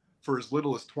eBay for as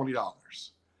little as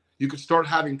 $20. You could start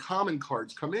having common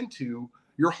cards come into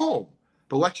your home.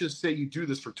 But let's just say you do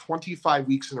this for 25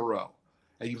 weeks in a row,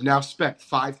 and you've now spent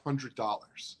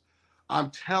 $500.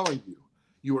 I'm telling you,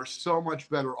 you are so much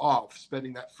better off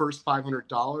spending that first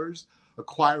 $500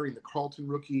 acquiring the Carlton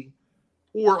rookie,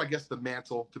 or I guess the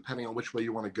mantle, depending on which way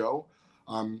you want to go.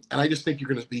 And I just think you're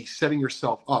going to be setting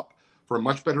yourself up for a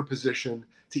much better position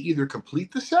to either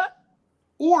complete the set,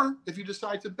 or if you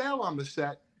decide to bail on the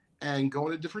set and go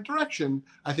in a different direction,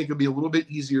 I think it'll be a little bit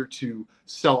easier to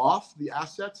sell off the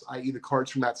assets, i.e. the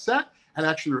cards from that set, and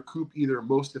actually recoup either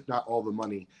most, if not all, the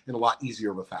money in a lot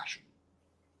easier of a fashion.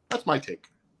 That's my take.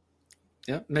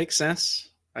 Yeah, makes sense.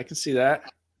 I can see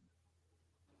that.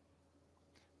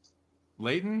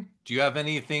 Leighton, do you have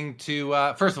anything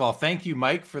to first of all, thank you,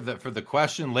 Mike, for the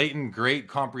question. Leighton, great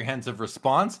comprehensive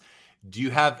response. Do you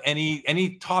have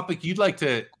any topic you'd like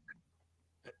to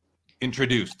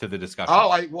introduce to the discussion? Oh,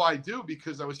 I do,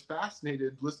 because I was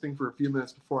fascinated listening for a few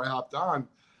minutes before I hopped on.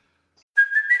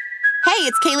 Hey,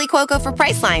 it's Kaylee Cuoco for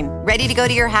Priceline. Ready to go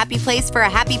to your happy place for a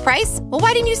happy price? Well,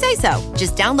 why didn't you say so?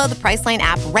 Just download the Priceline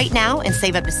app right now and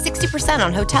save up to 60%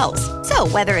 on hotels. So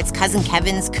whether it's Cousin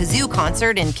Kevin's Kazoo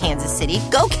Concert in Kansas City,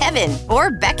 go Kevin,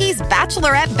 or Becky's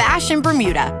Bachelorette Bash in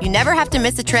Bermuda, you never have to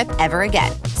miss a trip ever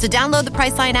again. So download the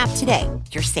Priceline app today.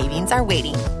 Your savings are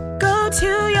waiting. Go to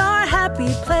your happy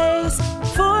place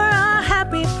for a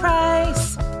happy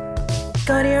price.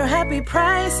 Go to your happy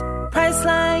price,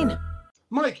 Priceline.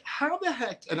 Mike, how the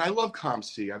heck, and I love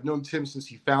ComC. I've known Tim since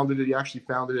he founded it. He actually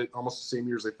founded it almost the same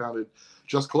year as I founded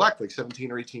Just Collect, like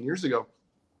 17 or 18 years ago.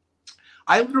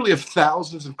 I literally have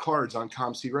thousands of cards on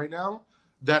ComC right now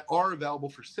that are available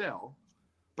for sale,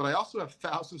 but I also have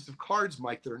thousands of cards,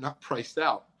 Mike, that are not priced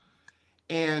out.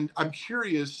 And I'm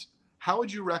curious, how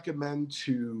would you recommend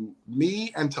to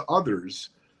me and to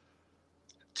others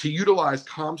to utilize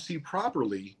ComC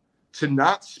properly, to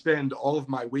not spend all of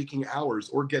my waking hours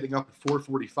or getting up at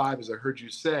 4:45, as I heard you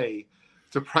say,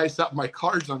 to price up my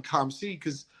cards on ComC?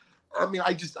 Because I mean,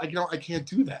 I can't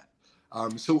do that.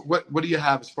 So what do you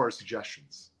have as far as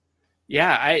suggestions?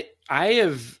 Yeah, I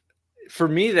have, for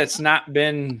me, that's not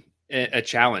been a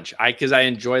challenge. Because I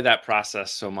enjoy that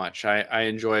process so much. I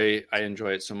enjoy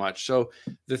it so much. So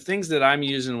the things that I'm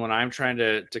using when I'm trying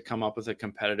to come up with a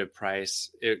competitive price,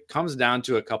 it comes down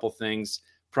to a couple things.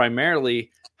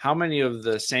 Primarily, how many of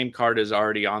the same card is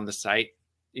already on the site?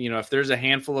 You know, if there's a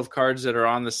handful of cards that are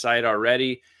on the site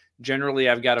already, generally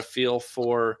I've got a feel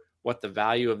for what the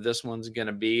value of this one's going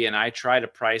to be. And I try to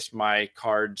price my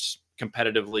cards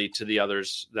competitively to the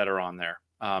others that are on there.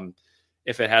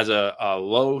 If it has a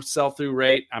low sell-through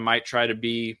rate, I might try to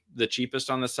be the cheapest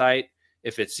on the site.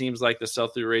 If it seems like the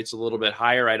sell-through rate's a little bit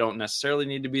higher, I don't necessarily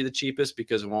need to be the cheapest,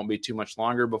 because it won't be too much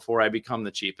longer before I become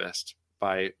the cheapest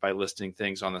by listing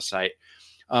things on the site.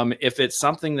 If it's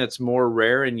something that's more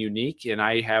rare and unique, and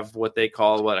I have what they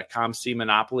call a ComC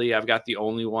monopoly, I've got the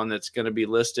only one that's going to be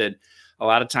listed. A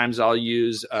lot of times I'll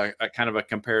use a kind of a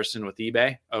comparison with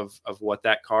eBay of what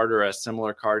that card or a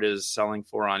similar card is selling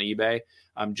for on eBay,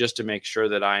 just to make sure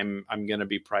that I'm going to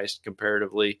be priced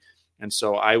comparatively. And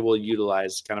so I will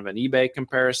utilize kind of an eBay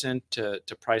comparison to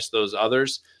price those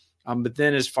others. But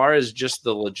then as far as just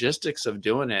the logistics of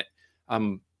doing it,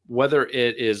 whether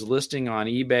it is listing on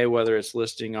eBay, whether it's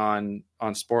listing on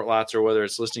Sportlots, or whether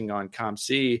it's listing on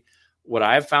ComC, what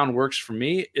I've found works for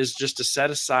me is just to set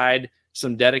aside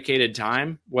some dedicated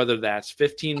time, whether that's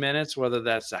 15 minutes, whether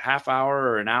that's a half hour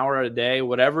or an hour a day,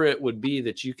 whatever it would be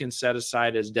that you can set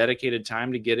aside as dedicated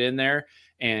time to get in there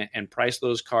and price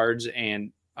those cards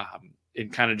and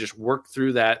kind of just work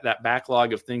through that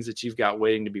backlog of things that you've got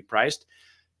waiting to be priced.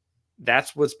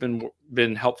 That's what's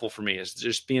been helpful for me, is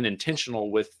just being intentional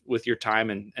with your time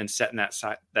and setting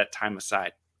that time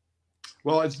aside.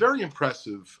 Well, it's very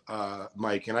impressive,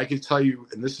 Mike. And I can tell you,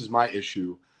 and this is my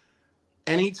issue,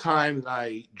 anytime that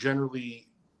I generally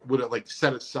would have like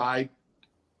set aside,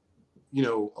 a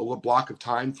little block of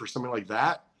time for something like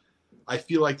that, I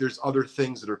feel like there's other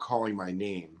things that are calling my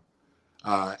name.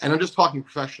 And I'm just talking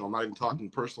professional. I'm not even talking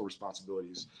personal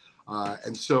responsibilities.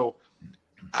 And so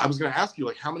I was going to ask you,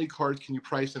 like, how many cards can you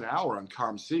price an hour on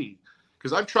ComC?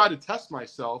 Because I've tried to test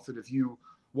myself. And if you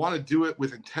want to do it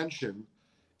with intention,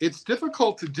 it's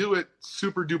difficult to do it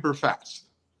super duper fast.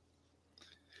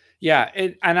 Yeah.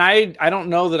 And I don't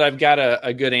know that I've got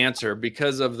a good answer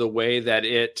because of the way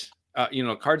that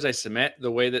cards I submit,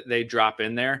 the way that they drop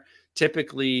in there,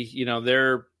 typically,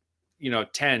 they're,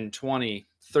 10, 20,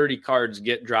 30 cards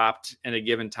get dropped in a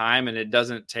given time. And it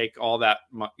doesn't take all that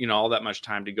much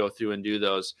time to go through and do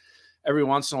those. Every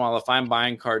once in a while, if I'm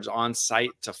buying cards on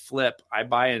site to flip, I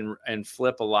buy and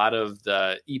flip a lot of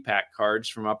the EPAC cards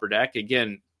from Upper Deck.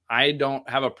 Again, I don't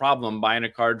have a problem buying a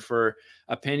card for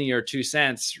a penny or 2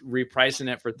 cents, repricing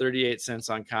it for 38 cents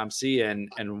on ComC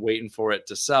and waiting for it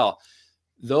to sell.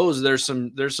 There's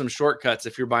some shortcuts.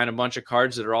 If you're buying a bunch of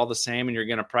cards that are all the same and you're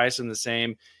going to price them the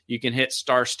same, you can hit *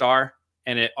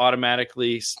 and it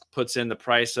automatically puts in the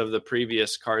price of the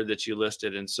previous card that you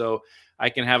listed. And so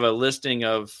I can have a listing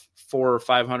of 400 or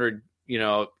 500,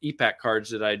 EPAC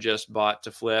cards that I just bought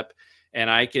to flip. And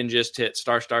I can just hit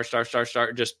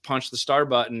 *, just punch the star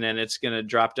button, and it's going to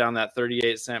drop down that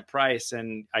 38-cent price.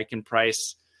 And I can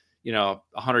price,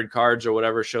 100 cards or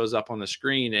whatever shows up on the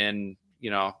screen in,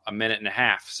 a minute and a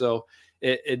half. So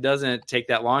it doesn't take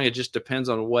that long. It just depends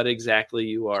on what exactly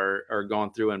you are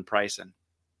going through and pricing.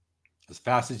 As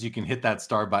fast as you can hit that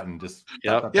star button, just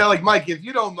yep. Yeah, like Mike, if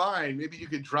you don't mind, maybe you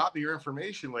could drop me your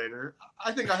information later.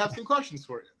 I think I have some questions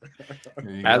for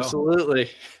you. Absolutely.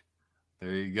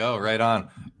 There you go. Right on.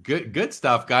 Good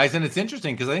stuff, guys. And it's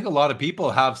interesting because I think a lot of people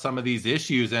have some of these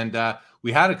issues, and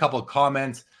we had a couple of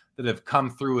comments that have come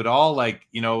through it all. Like,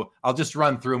 I'll just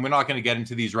run through them. We're not going to get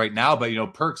into these right now, but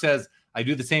Perk says, I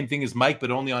do the same thing as Mike, but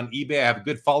only on eBay. I have a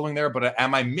good following there, but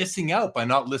am I missing out by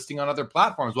not listing on other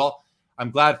platforms? Well, I'm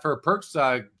glad for Perk's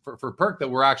for Perk that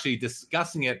we're actually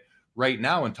discussing it right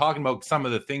now and talking about some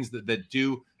of the things that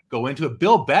do go into it.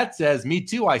 Bill Bett says, me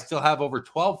too. I still have over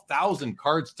 12,000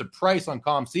 cards to price on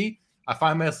ComC. I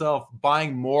find myself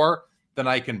buying more than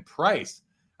I can price.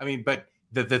 I mean, but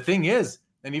the thing is,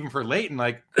 and even for Leighton,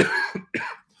 like,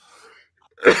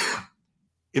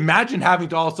 imagine having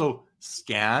to also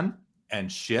scan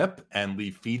and ship and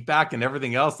leave feedback and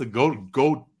everything else that go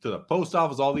to the post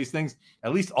office, all these things.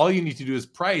 At least all you need to do is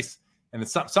price. And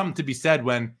it's something to be said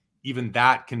when even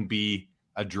that can be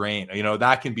a drain.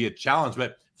 That can be a challenge.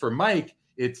 But for Mike,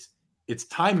 it's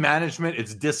time management,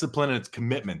 it's discipline, and it's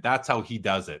commitment. That's how he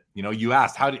does it. You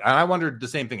asked and I wondered the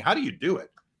same thing. How do you do it?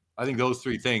 I think those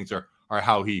three things are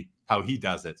how he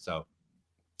does it. So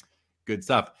good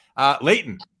stuff.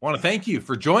 Leighton, I want to thank you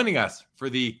for joining us for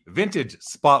the Vintage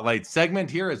Spotlight segment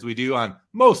here, as we do on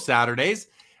most Saturdays.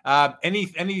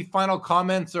 Any final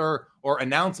comments or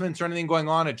announcements or anything going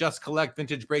on at Just Collect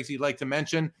Vintage Breaks you'd like to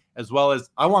mention? As well as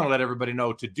I want to let everybody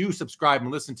know to do subscribe and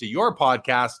listen to your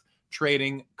podcast,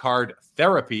 Trading Card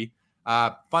Therapy.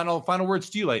 Final words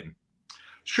to you, Leighton.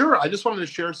 Sure. I just wanted to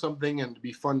share something, and it'd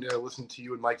be fun to listen to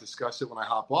you and Mike discuss it when I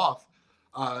hop off.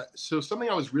 So something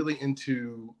I was really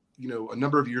into, a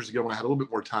number of years ago when I had a little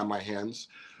bit more time on my hands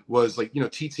was like,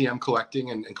 TTM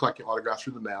collecting and collecting autographs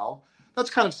through the mail. That's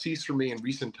kind of ceased for me in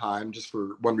recent time, just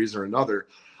for one reason or another.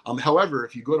 However,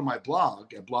 if you go to my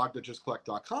blog at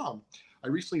blog.justcollect.com, I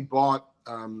recently bought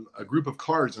a group of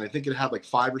cards, and I think it had like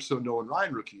 5 or so Nolan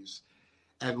Ryan rookies.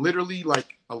 And literally,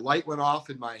 like, a light went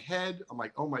off in my head. I'm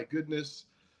like, oh my goodness,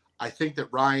 I think that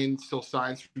Ryan still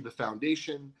signs through the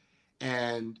foundation.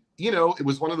 And, it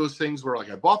was one of those things where,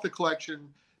 like, I bought the collection,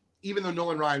 even though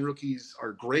Nolan Ryan rookies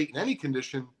are great in any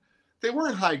condition, they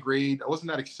weren't high grade. I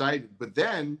wasn't that excited. But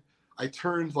then I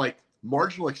turned, like,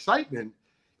 marginal excitement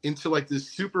into, like, this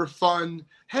super fun,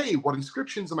 hey, what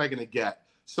inscriptions am I going to get?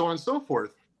 So on and so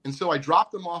forth. And so I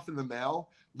dropped them off in the mail,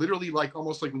 literally like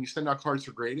almost like when you send out cards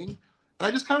for grading. And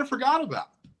I just kind of forgot about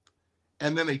it.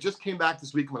 And then they just came back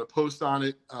this week. I'm going to post on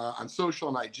it on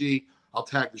social and IG. I'll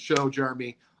tag the show,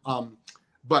 Jeremy.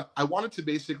 But I wanted to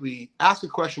basically ask a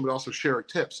question, but also share a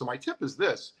tip. So my tip is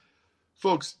this.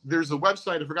 folks, there's a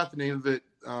website. I forgot the name of it.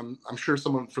 I'm sure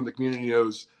someone from the community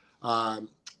knows.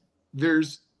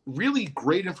 There's really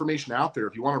great information out there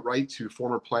if you want to write to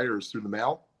former players through the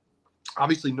mail.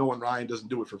 Obviously, Noah and Ryan doesn't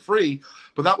do it for free,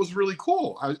 but that was really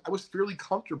cool. I was fairly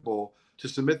comfortable to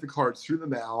submit the cards through the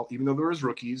mail, even though there was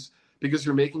rookies, because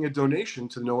you're making a donation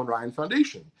to the Noah and Ryan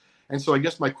Foundation. And so I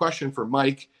guess my question for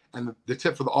Mike and the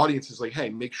tip for the audience is like, hey,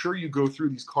 make sure you go through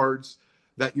these cards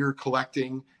that you're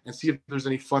collecting and see if there's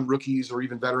any fun rookies or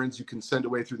even veterans you can send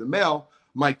away through the mail.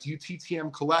 Mike, do you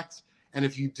TTM collect? And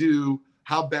if you do,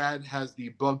 how bad has the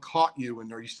bug caught you?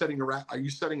 And are you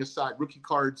setting aside rookie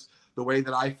cards the way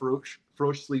that I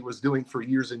ferociously was doing for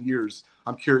years and years?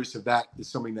 I'm curious if that is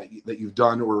something that you've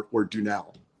done or do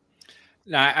now.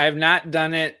 I've not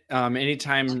done it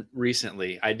anytime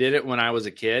recently. I did it when I was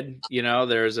a kid.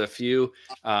 There's a few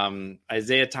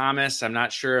Isaiah Thomas. I'm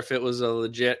not sure if it was a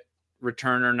legit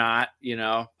return or not.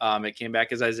 It came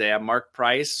back as Isaiah. Mark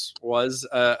Price was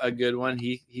a good one.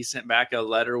 He sent back a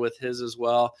letter with his as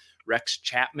well. Rex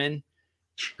Chapman,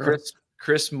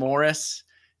 Chris Morris.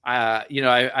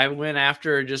 I went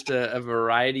after just a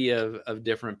variety of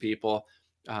different people.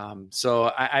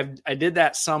 So I did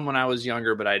that some when I was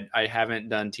younger, but I haven't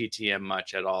done TTM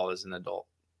much at all as an adult.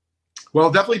 Well,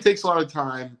 it definitely takes a lot of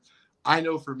time. I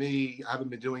know for me, I haven't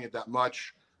been doing it that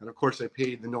much. And of course I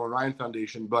paid the Noah Ryan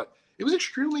Foundation, but it was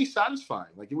extremely satisfying.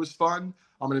 Like, it was fun.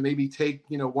 I'm going to maybe take,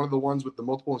 one of the ones with the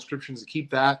multiple inscriptions and keep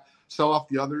that, sell off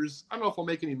the others. I don't know if I'll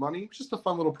make any money. It's just a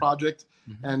fun little project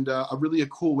and a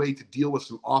cool way to deal with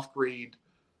some off-grade,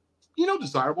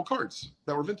 desirable cards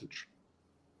that were vintage.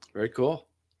 Very cool.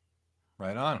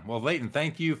 Right on. Well, Leighton,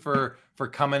 thank you for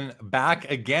coming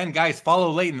back again. Guys, follow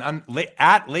Leighton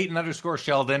at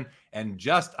Leighton_Sheldon and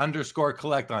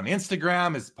 _collect on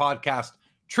Instagram. His podcast,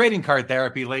 Trading Card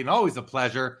Therapy. Leighton, always a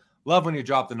pleasure. Love when you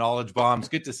drop the knowledge bombs.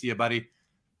 Good to see you, buddy.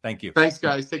 Thank you. Thanks,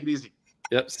 guys. Take it easy.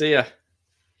 Yep. See ya.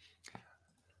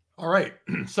 All right.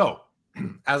 So,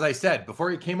 as I said,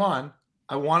 before you came on,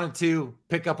 I wanted to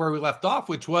pick up where we left off,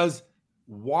 which was,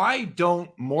 why don't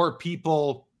more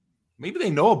people, maybe they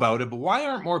know about it, but why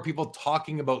aren't more people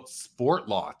talking about sport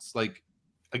lots? Like,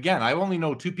 again, I only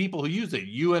know two people who use it.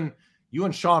 You and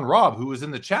Sean Robb, who was in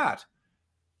the chat.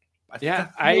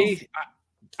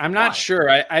 I'm not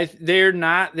sure.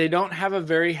 They don't have a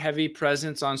very heavy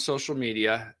presence on social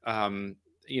media. I'm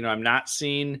not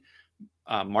seeing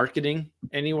marketing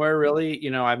anywhere really.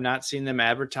 I've not seen them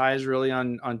advertise really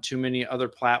on too many other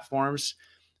platforms.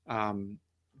 But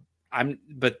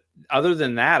other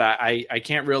than that, I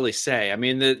can't really say. I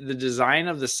mean, the design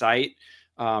of the site,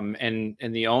 and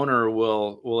the owner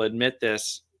will admit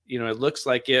this, it looks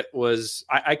like it was,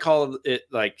 I call it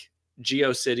like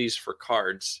GeoCities for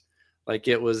cards. Like,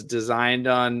 it was designed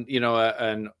on,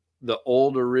 the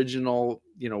old original,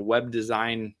 web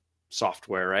design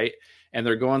software. Right. And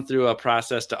they're going through a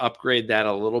process to upgrade that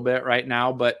a little bit right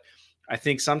now. But I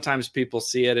think sometimes people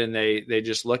see it and they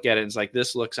just look at it and it's like,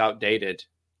 this looks outdated,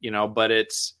 but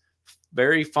it's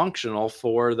very functional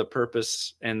for the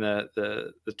purpose and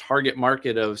the target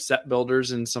market of set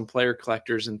builders and some player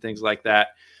collectors and things like that.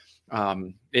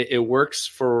 It works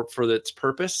for its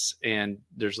purpose, and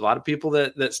there's a lot of people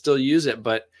that still use it,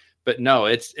 but no,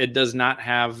 it does not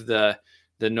have the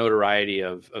notoriety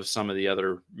of some of the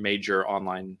other major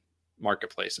online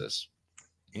marketplaces.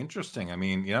 Interesting. I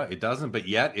mean, it doesn't, but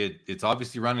yet it's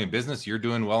obviously running a business. You're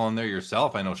doing well in there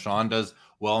yourself. I know Sean does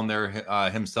well in there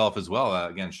himself as well.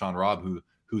 Again, Sean Robb,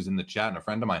 who's in the chat and a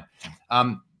friend of mine.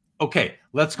 Okay,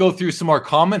 let's go through some more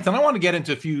comments, and I want to get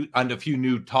into a few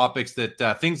new topics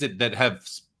that things that have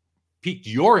piqued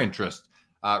your interest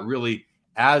really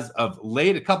as of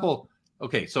late. A couple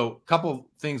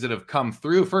things that have come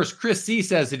through. First, Chris C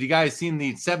says, "Have you guys seen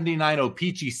the 79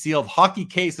 O-Pee-Chee sealed hockey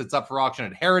case that's up for auction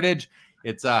at Heritage?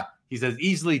 It's he says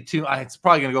easily it's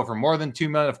probably going to go for more than $2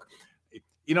 million."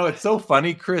 It's so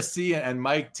funny, Chris C and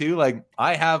Mike too. Like,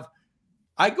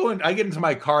 I get into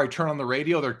my car, I turn on the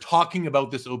radio, they're talking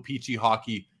about this O-Pee-Chee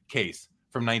hockey case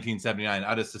from 1979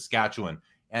 out of Saskatchewan.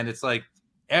 And it's like,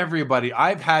 everybody,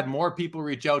 I've had more people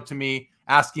reach out to me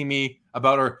asking me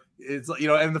about her. It's,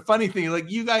 and the funny thing,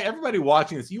 like, you guys, everybody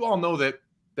watching this, you all know that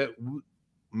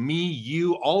me,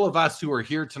 you, all of us who are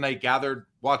here tonight gathered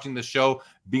watching the show,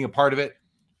 being a part of it,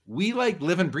 we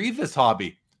live and breathe this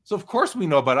hobby. So of course we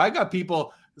know about it. I got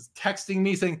people texting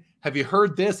me saying, "Have you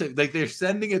heard this?" Like, they're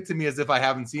sending it to me as if I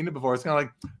haven't seen it before. It's kind of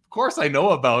like, of course I know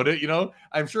about it.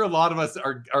 I'm sure a lot of us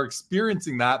are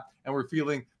experiencing that, and we're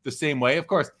feeling the same way. Of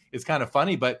course, it's kind of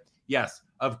funny, but yes,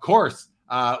 of course,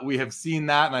 we have seen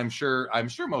that, and I'm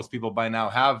sure most people by now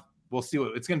have. We'll see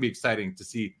it's going to be exciting to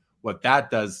see what that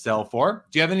does sell for.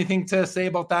 Do you have anything to say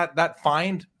about that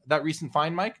find that recent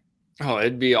find, Mike? Oh,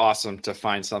 it'd be awesome to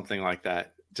find something like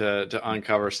that, to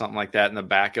uncover something like that in the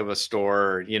back of a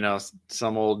store, or, you know,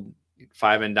 some old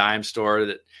 5 and dime store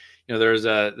that, you know,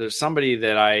 there's somebody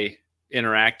that I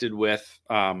interacted with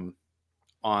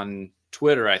on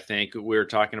Twitter. I think we were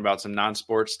talking about some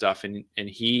non-sports stuff, and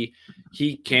he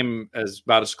came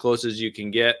about as close as you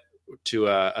can get to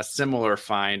a similar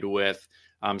find with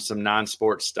some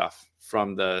non-sports stuff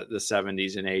from the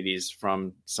 70s and 80s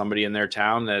from somebody in their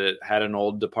town that had an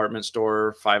old department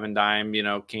store, 5 and dime, you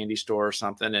know, candy store or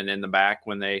something. And in the back,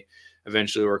 when they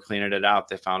eventually were cleaning it out,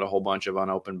 they found a whole bunch of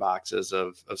unopened boxes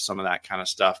of some of that kind of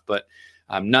stuff. But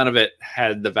none of it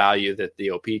had the value that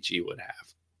the O-Pee-Chee would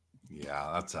have.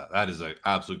 Yeah, that is an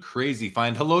absolute crazy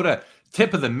find. Hello to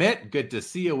Tip of the Mitt. Good to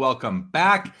see you. Welcome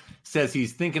back. Says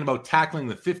he's thinking about tackling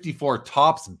the 54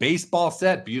 Topps baseball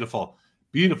set. Beautiful,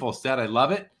 beautiful set. I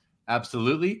love it.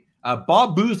 Absolutely.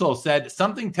 Bob Boozle said,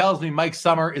 something tells me Mike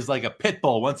Sommer is like a pit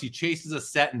bull. Once he chases a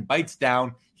set and bites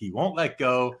down, he won't let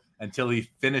go until he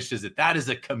finishes it. That is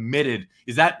a committed.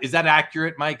 Is that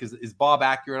accurate, Mike? Is Bob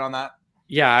accurate on that?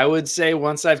 Yeah, I would say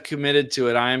once I've committed to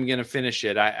it, I am going to finish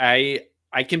it.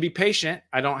 I can be patient.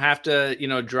 I don't have to, you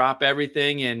know, drop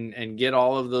everything and get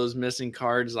all of those missing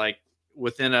cards like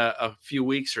within a few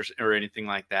weeks or anything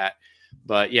like that.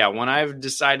 But yeah, when I've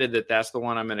decided that that's the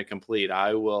one I'm going to complete,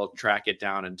 I will track it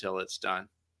down until it's done.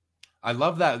 I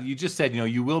love that. You just said, you know,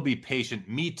 you will be patient.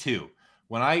 Me too.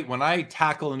 When I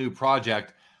tackle a new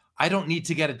project, I don't need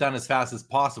to get it done as fast as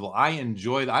possible. I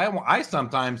enjoy that. I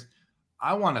sometimes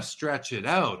want to stretch it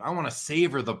out. I want to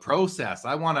savor the process.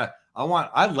 I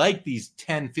like these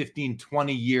 10, 15,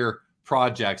 20 year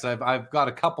projects. I've got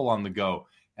a couple on the go,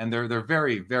 and they're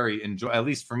very, very at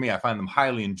least for me, I find them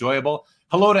highly enjoyable.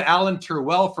 Hello to Alan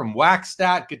Terwell from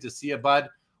Waxstat. Good to see you, bud.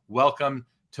 Welcome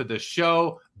to the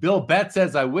show. Bill Bett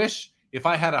says, I wish if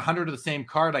I had 100 of the same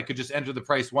card, I could just enter the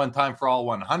price one time for all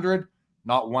 100,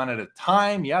 not one at a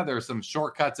time. Yeah, there are some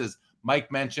shortcuts, as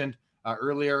Mike mentioned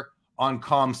earlier on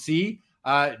ComC.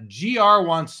 GR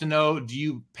wants to know, do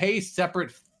you pay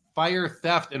separate fire,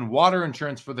 theft, and water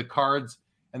insurance for the cards?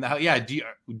 And do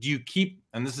you keep,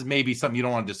 and this is maybe something you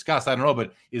don't want to discuss, I don't know,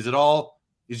 but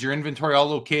is your inventory all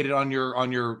located on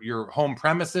your home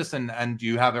premises, and do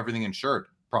you have everything insured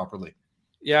properly?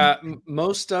 Yeah,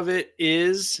 most of it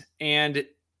is, and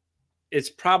it's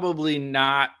probably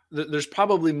not. There's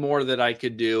probably more that I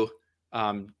could do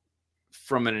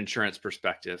from an insurance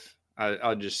perspective.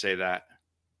 I'll just say that.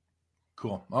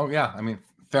 Cool. Oh yeah, I mean,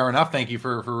 fair enough. Thank you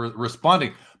for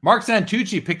responding. Mark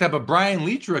Santucci picked up a Brian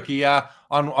Leach rookie on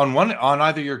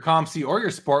either your ComC or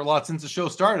your Sport Lot since the show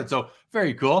started. So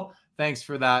very cool. Thanks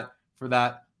for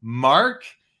that. Mark.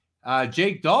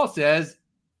 Jake Dahl says,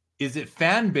 is it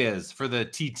FanBiz for the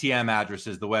TTM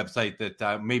addresses, the website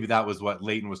that maybe that was what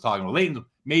Leighton was talking about? Leighton,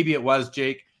 maybe it was,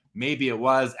 Jake. Maybe it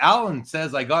was. Alan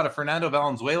says, I got a Fernando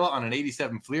Valenzuela on an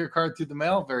 87 Fleer card through the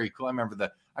mail. Very cool. I remember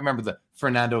the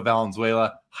Fernando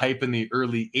Valenzuela hype in the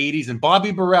early 80s. And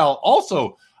Bobby Burrell,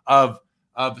 also of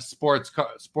Sports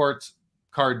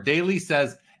Card Daily,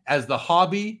 says,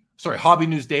 Hobby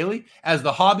News Daily, as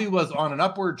the hobby was on an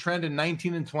upward trend in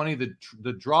 19 and 20,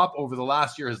 the drop over the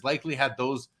last year has likely had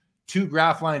those two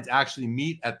graph lines actually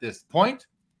meet at this point.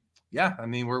 Yeah, I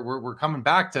mean, we're coming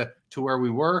back to where we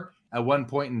were at one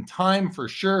point in time for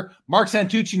sure. Mark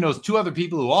Santucci knows two other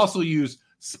people who also use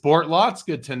Sport Lots.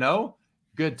 Good to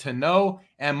know.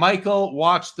 And Michael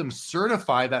watched them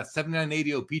certify that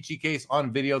 7980 O-Pee-Chee case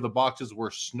on video. The boxes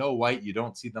were snow white. You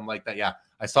don't see them like that. Yeah,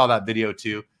 I saw that video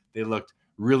too. They looked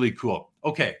really cool.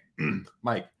 Okay,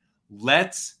 Mike,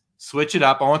 let's switch it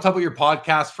up. I want to talk about your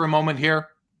podcast for a moment here.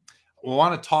 I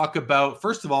want to talk about,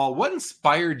 first of all, what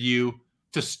inspired you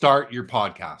to start your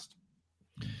podcast?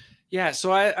 Yeah,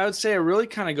 so I would say it really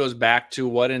kind of goes back to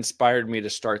what inspired me to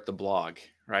start the blog,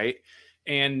 right?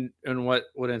 And what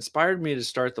inspired me to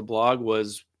start the blog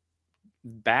was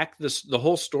the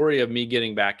whole story of me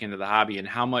getting back into the hobby and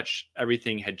how much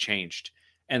everything had changed.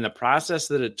 And the process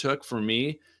that it took for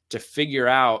me to figure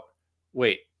out,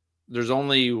 wait, there's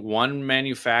only one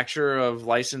manufacturer of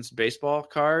licensed baseball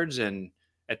cards. And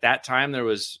at that time, there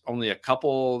was only a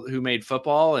couple who made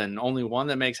football and only one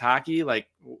that makes hockey. Like,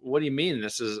 what do you mean?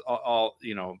 This is all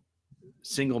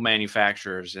single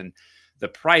manufacturers, and the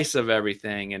price of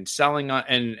everything, and selling on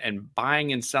and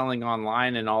buying and selling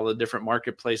online, and all the different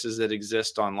marketplaces that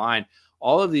exist online.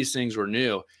 All of these things were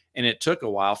new, and it took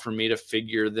a while for me to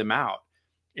figure them out.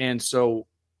 And so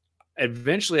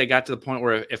eventually I got to the point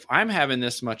where if I'm having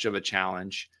this much of a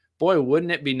challenge, boy,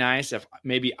 wouldn't it be nice if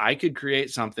maybe I could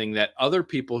create something that other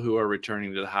people who are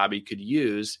returning to the hobby could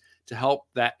use to help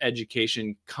that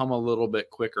education come a little bit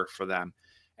quicker for them.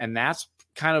 And that's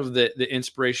kind of the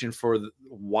inspiration for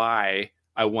why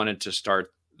I wanted to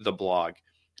start the blog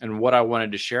and what I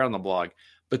wanted to share on the blog.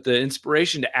 But the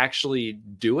inspiration to actually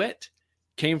do it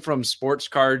came from sports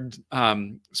card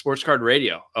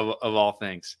radio of all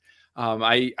things.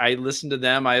 I listened to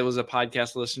them. I was a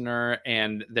podcast listener,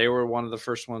 and they were one of the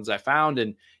first ones I found.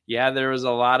 And yeah, there was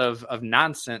a lot of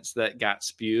nonsense that got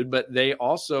spewed, but they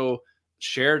also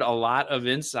shared a lot of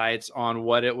insights on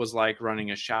what it was like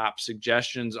running a shop,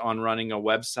 suggestions on running a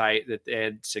website that they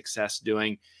had success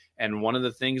doing. And one of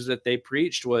the things that they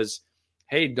preached was,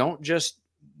 hey, don't just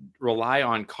rely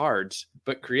on cards,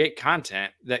 but create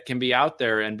content that can be out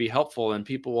there and be helpful and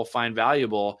people will find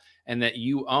valuable and that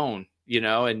you own,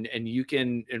 and you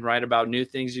can write about new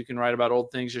things. You can write about old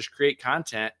things, just create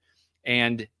content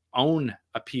and own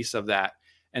a piece of that.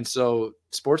 And so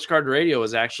Sports Card Radio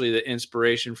is actually the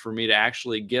inspiration for me to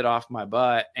actually get off my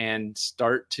butt and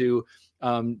start to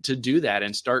do that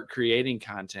and start creating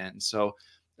content. And so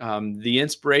the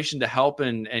inspiration to help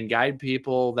and guide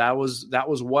people, that was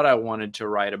what I wanted to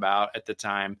write about at the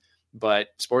time. But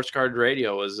Sports Card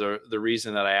Radio was the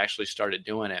reason that I actually started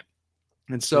doing it.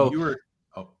 And so you were,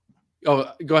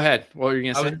 oh, go ahead. What were you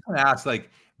going to say? I was going to ask, like,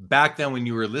 back then when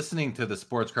you were listening to the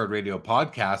Sports Card Radio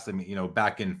podcast, I mean,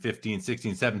 back in 15,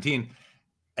 16, 17,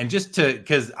 and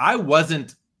because I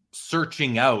wasn't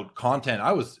searching out content,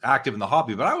 I was active in the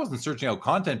hobby, but I wasn't searching out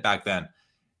content back then.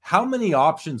 How many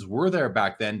options were there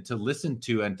back then to listen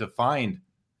to and to find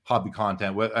hobby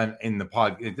content in the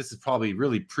pod? This is probably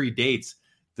really predates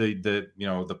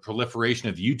the proliferation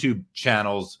of YouTube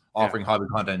channels offering hobby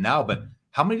content now, but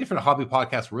how many different hobby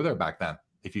podcasts were there back then,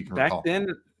 if you can recall? Back then,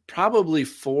 probably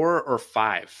 4 or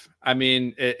 5. I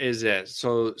mean,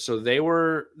 so they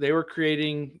were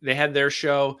creating, they had their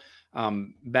show.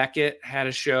 Beckett had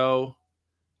a show,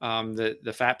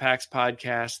 the Fat Packs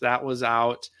podcast that was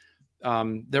out.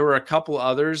 There were a couple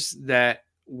others that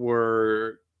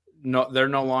they're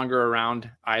no longer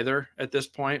around either at this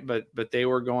point, but they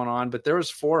were going on. But there was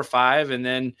 4 or 5, and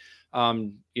then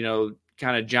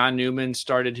kind of John Newman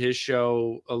started his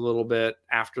show a little bit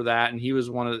after that, and he was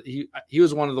one of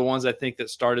the ones I think that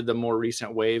started the more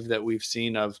recent wave that we've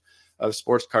seen of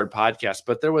sports card podcasts.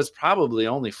 But there was probably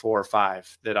only 4 or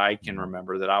 5 that I can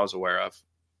remember that I was aware of.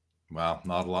 Wow,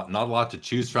 not a lot to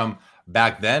choose from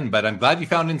back then, but I'm glad you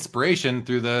found inspiration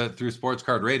through Sports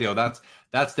Card Radio. That's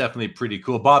definitely pretty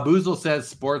cool. Bob Ouzel says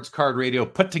Sports Card Radio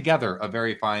put together a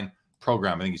very fine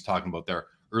program. I think he's talking about their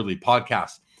early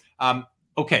podcast.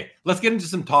 Okay, let's get into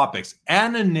some topics.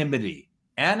 Anonymity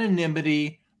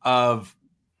of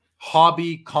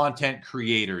hobby content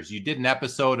creators. You did an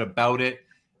episode about it.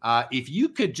 If you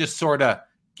could just sort of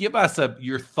give us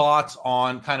your thoughts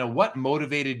on kind of what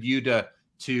motivated you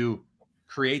to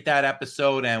create that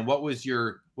episode, and what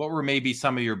were maybe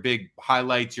some of your big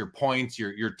highlights, your points,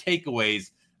 your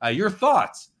takeaways, your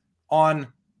thoughts on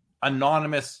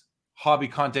anonymous hobby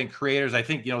content creators. I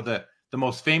think, the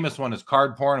most famous one is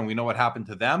card porn, and we know what happened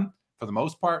to them for the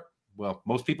most part. Well,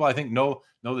 most people, I think, know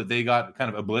that they got kind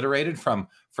of obliterated from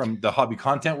the hobby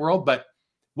content world. But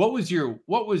what was your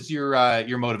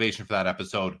motivation for that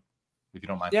episode, if you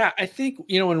don't mind? Yeah, I think,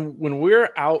 when we're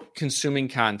out consuming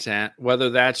content, whether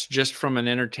that's just from an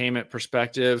entertainment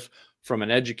perspective, from an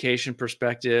education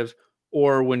perspective,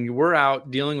 or when we're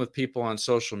out dealing with people on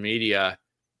social media,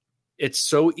 it's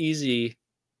so easy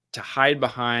to hide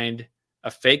behind a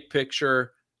fake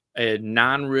picture, a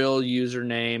non-real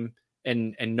username,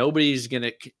 and nobody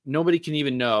can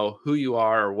even know who you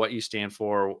are or what you stand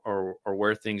for or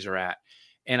where things are at.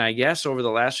 And I guess over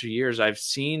the last few years, I've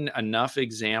seen enough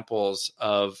examples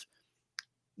of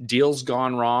deals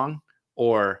gone wrong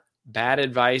or bad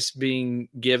advice being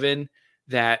given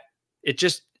that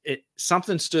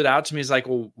something stood out to me. It's like,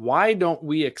 well, why don't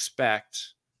we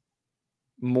expect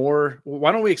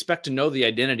to know the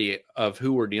identity of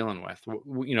who we're dealing with,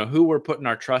 who we're putting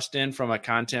our trust in from a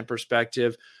content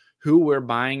perspective, who we're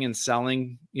buying and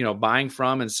selling, buying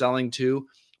from and selling to.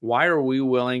 Why are we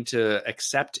willing to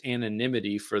accept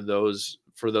anonymity for those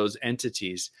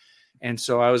entities? And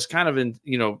so I was kind of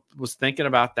was thinking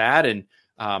about that, and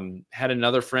had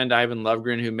another friend, Ivan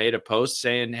Lovegren, who made a post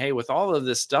saying, hey, with all of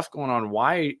this stuff going on,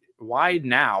 why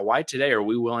now? Why today are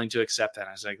we willing to accept that? And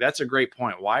I was like, that's a great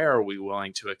point. Why are we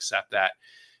willing to accept that?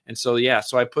 And so,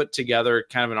 so I put together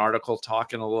kind of an article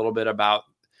talking a little bit about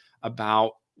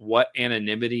what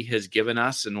anonymity has given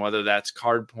us, and whether that's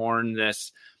card porn,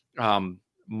 this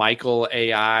Michael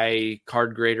AI,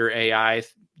 card grader AI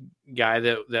guy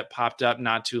that popped up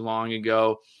not too long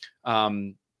ago,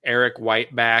 Eric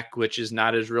Whiteback, which is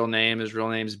not his real name. His real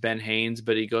name is Ben Haynes,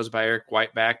 but he goes by Eric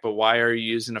Whiteback. But why are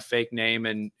you using a fake name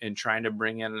and trying to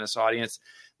bring in this audience?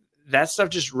 that stuff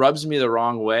just rubs me the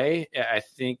wrong way. I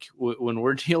think when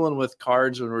we're dealing with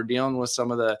cards, when we're dealing with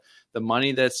some of the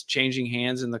money that's changing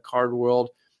hands in the card world,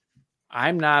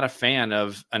 I'm not a fan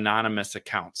of anonymous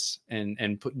accounts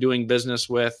and doing business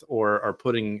with or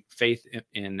putting faith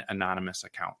in anonymous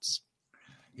accounts.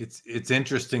 It's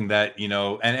interesting that,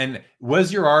 and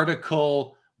was your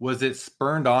article, was it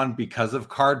spurned on because of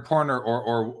card porn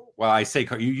or well, I say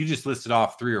you just listed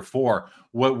off 3 or 4.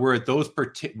 What were those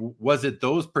was it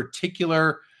those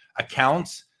particular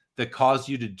accounts that caused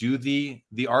you to do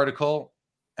the article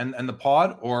and the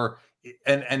pod, or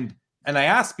and I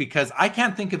ask because I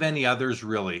can't think of any others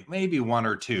really, maybe 1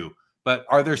 or 2, but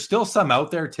are there still some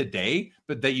out there today,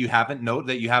 but that you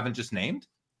haven't just named?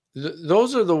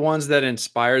 Those are the ones that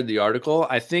inspired the article.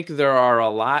 I think there are a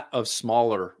lot of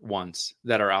smaller ones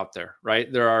that are out there,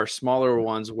 right? There are smaller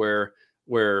ones where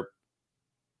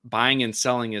buying and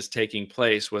selling is taking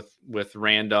place with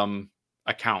random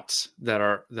accounts that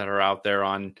are out there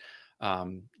on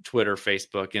Twitter,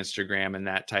 Facebook, Instagram, and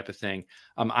that type of thing.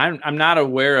 I'm not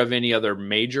aware of any other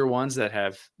major ones that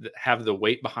have the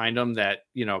weight behind them that,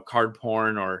 card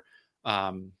porn or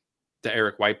the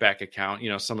Eric Whiteback account,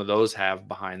 some of those have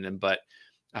behind them, but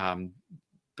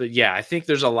yeah, I think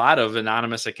there's a lot of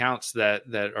anonymous accounts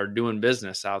that are doing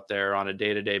business out there on a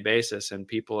day-to-day basis, and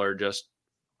people are just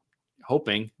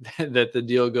hoping that the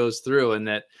deal goes through and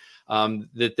that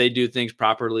they do things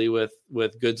properly with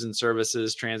goods and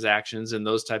services, transactions, and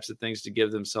those types of things to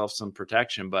give themselves some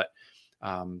protection. But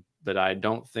I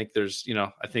don't think there's,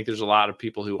 I think there's a lot of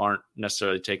people who aren't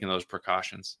necessarily taking those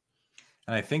precautions.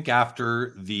 And I think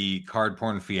after the card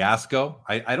porn fiasco,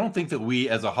 I don't think that we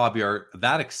as a hobby are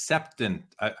that accepting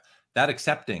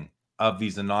of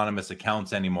these anonymous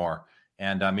accounts anymore.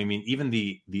 And I mean, even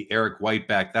the Eric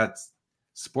Whiteback, that's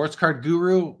Sports Card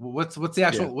Guru. What's the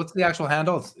actual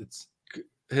handle? It's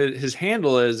his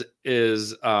handle is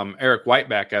Eric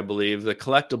Whiteback, I believe. The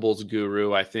Collectibles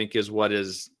Guru, I think, is what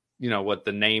what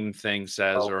the name thing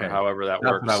says, or however that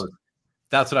works.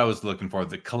 That's what I was looking for.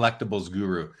 The Collectibles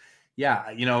Guru.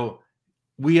 Yeah,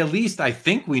 we at least, I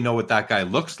think we know what that guy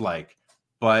looks like,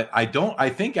 but I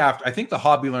think the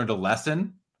hobby learned a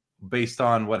lesson based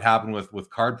on what happened with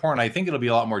card porn. I think it'll be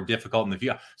a lot more difficult in the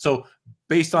future. So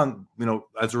based on,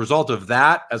 as a result of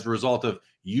that, as a result of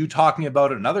you talking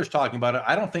about it and others talking about it,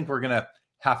 I don't think we're going to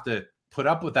have to put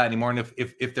up with that anymore. And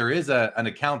if there is an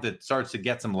account that starts to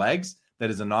get some legs that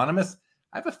is anonymous,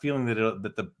 I have a feeling that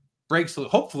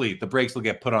hopefully the brakes will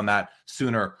get put on that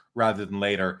sooner rather than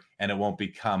later, and it won't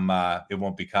become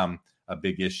a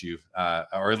big issue,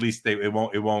 or at least it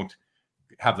won't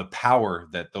have the power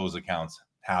that those accounts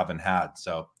have and had.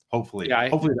 So hopefully, I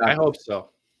hope so.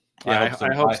 Yeah,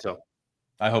 I hope so.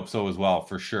 I hope so as well,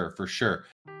 for sure.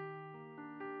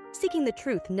 Seeking the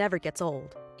truth never gets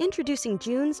old. Introducing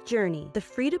June's Journey, the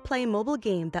free-to-play mobile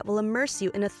game that will immerse you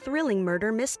in a thrilling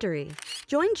murder mystery.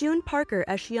 Join June Parker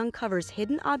as she uncovers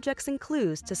hidden objects and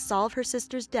clues to solve her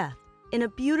sister's death in a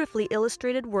beautifully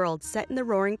illustrated world set in the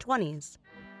Roaring 20s.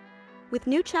 With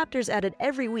new chapters added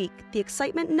every week, the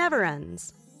excitement never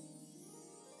ends.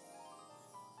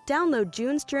 Download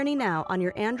June's Journey now on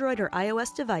your Android or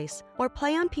iOS device, or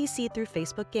play on PC through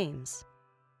Facebook Games.